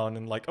around town,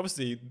 and like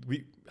obviously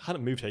we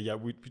hadn't moved here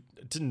yet. We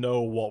didn't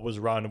know what was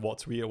around and what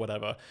to eat or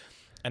whatever.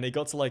 And it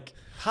got to like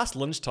past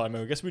lunchtime,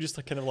 and I guess we just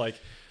like kind of like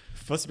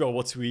fussed about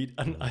what to eat.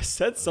 And I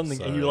said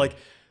something, and you were like,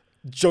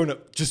 Jonah,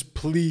 just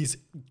please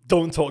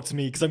don't talk to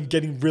me because I'm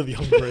getting really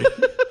hungry.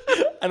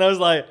 And I was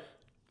like,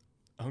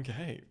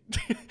 okay.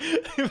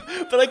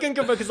 But I couldn't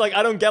come back because like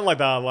I don't get like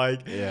that.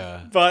 Like,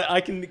 Yeah. but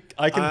I can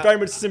very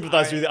much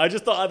sympathize with it. I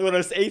just thought when I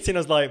was 18, I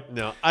was like,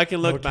 No, I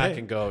can look Okay. back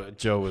and go,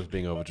 Joe was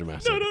being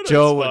overdramatic. No, it's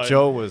fine.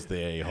 Joe was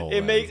the a-hole.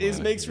 it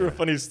makes for a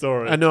funny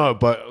story. I know,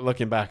 but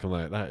looking back, I'm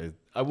like,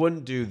 I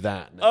wouldn't do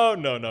that. Now. Oh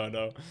no.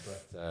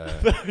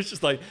 But, But I was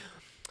just like,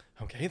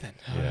 okay then.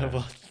 Yeah.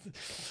 Well,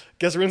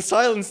 guess we're in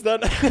silence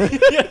then.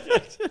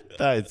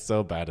 that is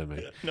so bad of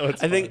me. No,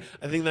 it's I think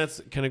that's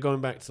kind of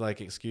going back to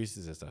like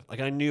excuses and stuff.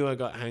 Like I knew I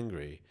got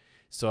hangry,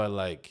 so I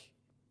like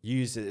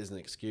used it as an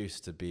excuse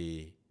to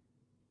be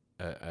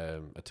a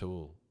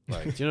tool.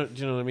 Like, do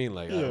you know what I mean?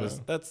 Like Yeah.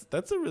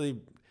 that's a really.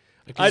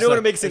 I don't want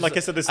to make it seem like I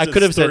said this I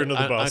could have story said under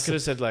the I bus. could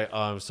have said like, oh,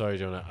 I'm sorry,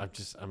 Jonah.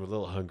 I'm a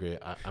little hungry.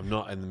 I'm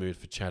not in the mood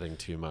for chatting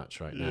too much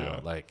right now. Yeah.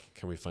 Like,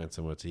 can we find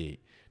somewhere to eat?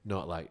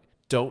 Not like,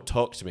 don't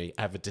talk to me.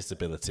 I have a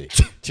disability.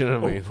 Do you know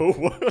what I mean?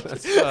 What?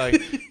 That's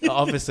like,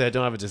 obviously I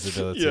don't have a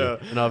disability. Yeah.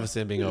 And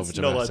obviously I'm being It's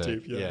not overdramatic. that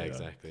deep, yeah.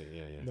 Exactly.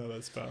 Yeah. No,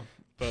 that's fair.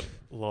 But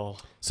lol.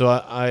 So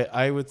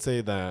I would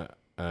say that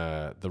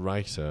the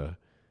writer,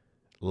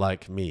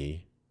 like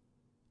me,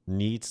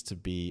 needs to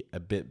be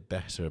a bit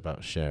better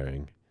about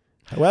sharing.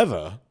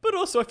 However, But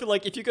also, I feel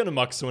like if you're going to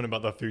mock someone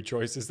about their food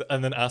choices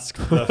and then ask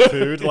for their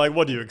food, like,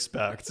 what do you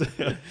expect?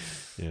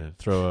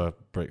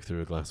 break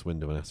through a glass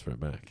window and ask for it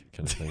back,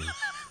 kind of thing.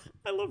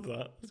 I love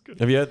that. That's good.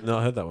 Have you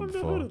not heard that one I've never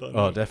before? heard of that,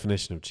 Oh, no.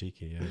 definition of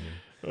cheeky. Yeah.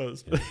 Oh,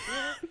 that's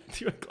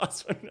do a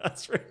glass one and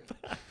ask for it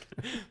back.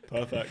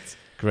 Perfect.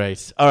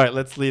 Great. All right,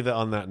 let's leave it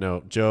on that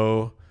note.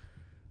 Joe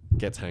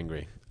gets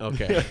hangry.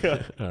 Okay.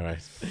 All right.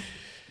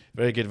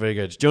 Very good, very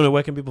good. Jonah,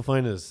 where can people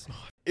find us?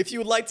 If you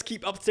would like to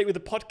keep up to date with the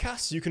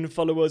podcast, you can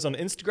follow us on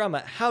Instagram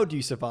at How Do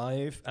You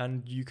Survive,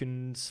 and you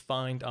can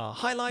find our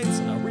highlights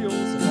and our reels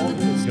and all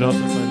the You can also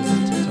find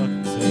us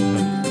on TikTok. Same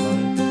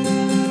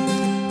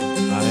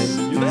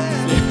See you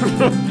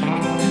there.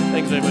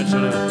 Thanks very much,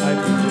 Jonah.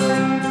 I've been Joe.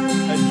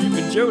 And you've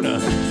been Jonah.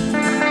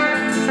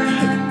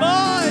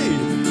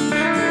 Bye!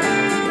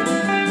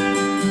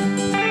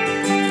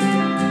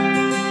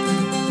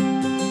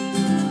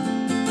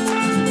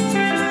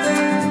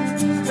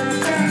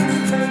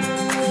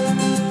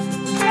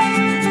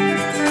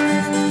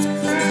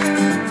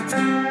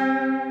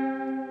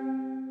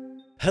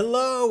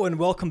 Hello and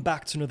welcome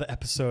back to another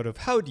episode of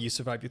How Do You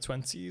Survive Your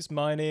 20s?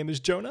 My name is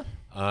Jonah.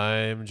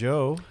 I'm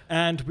Joe.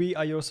 And we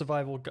are your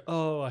survival...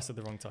 Oh, I said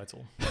the wrong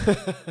title.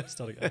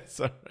 Start again.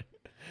 Sorry.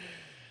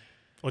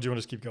 Or do you want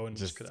to just keep going and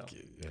just Just cut out?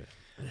 yeah.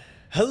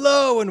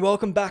 Hello and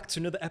welcome back to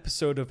another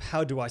episode of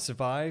How Do I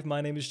Survive? My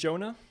name is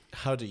Jonah.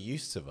 How do you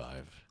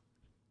survive?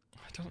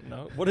 I don't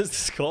know. What is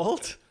this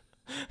called?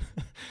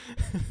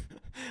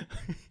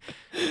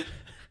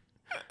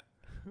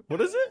 What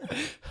is it?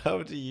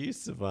 How do you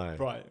survive?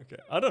 Right,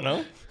 okay. I don't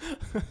know.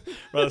 Right,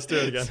 let's do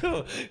it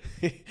again.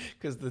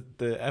 Because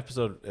the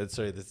episode,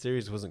 the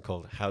series wasn't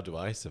called How Do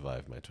I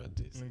Survive My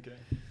 20s? Okay.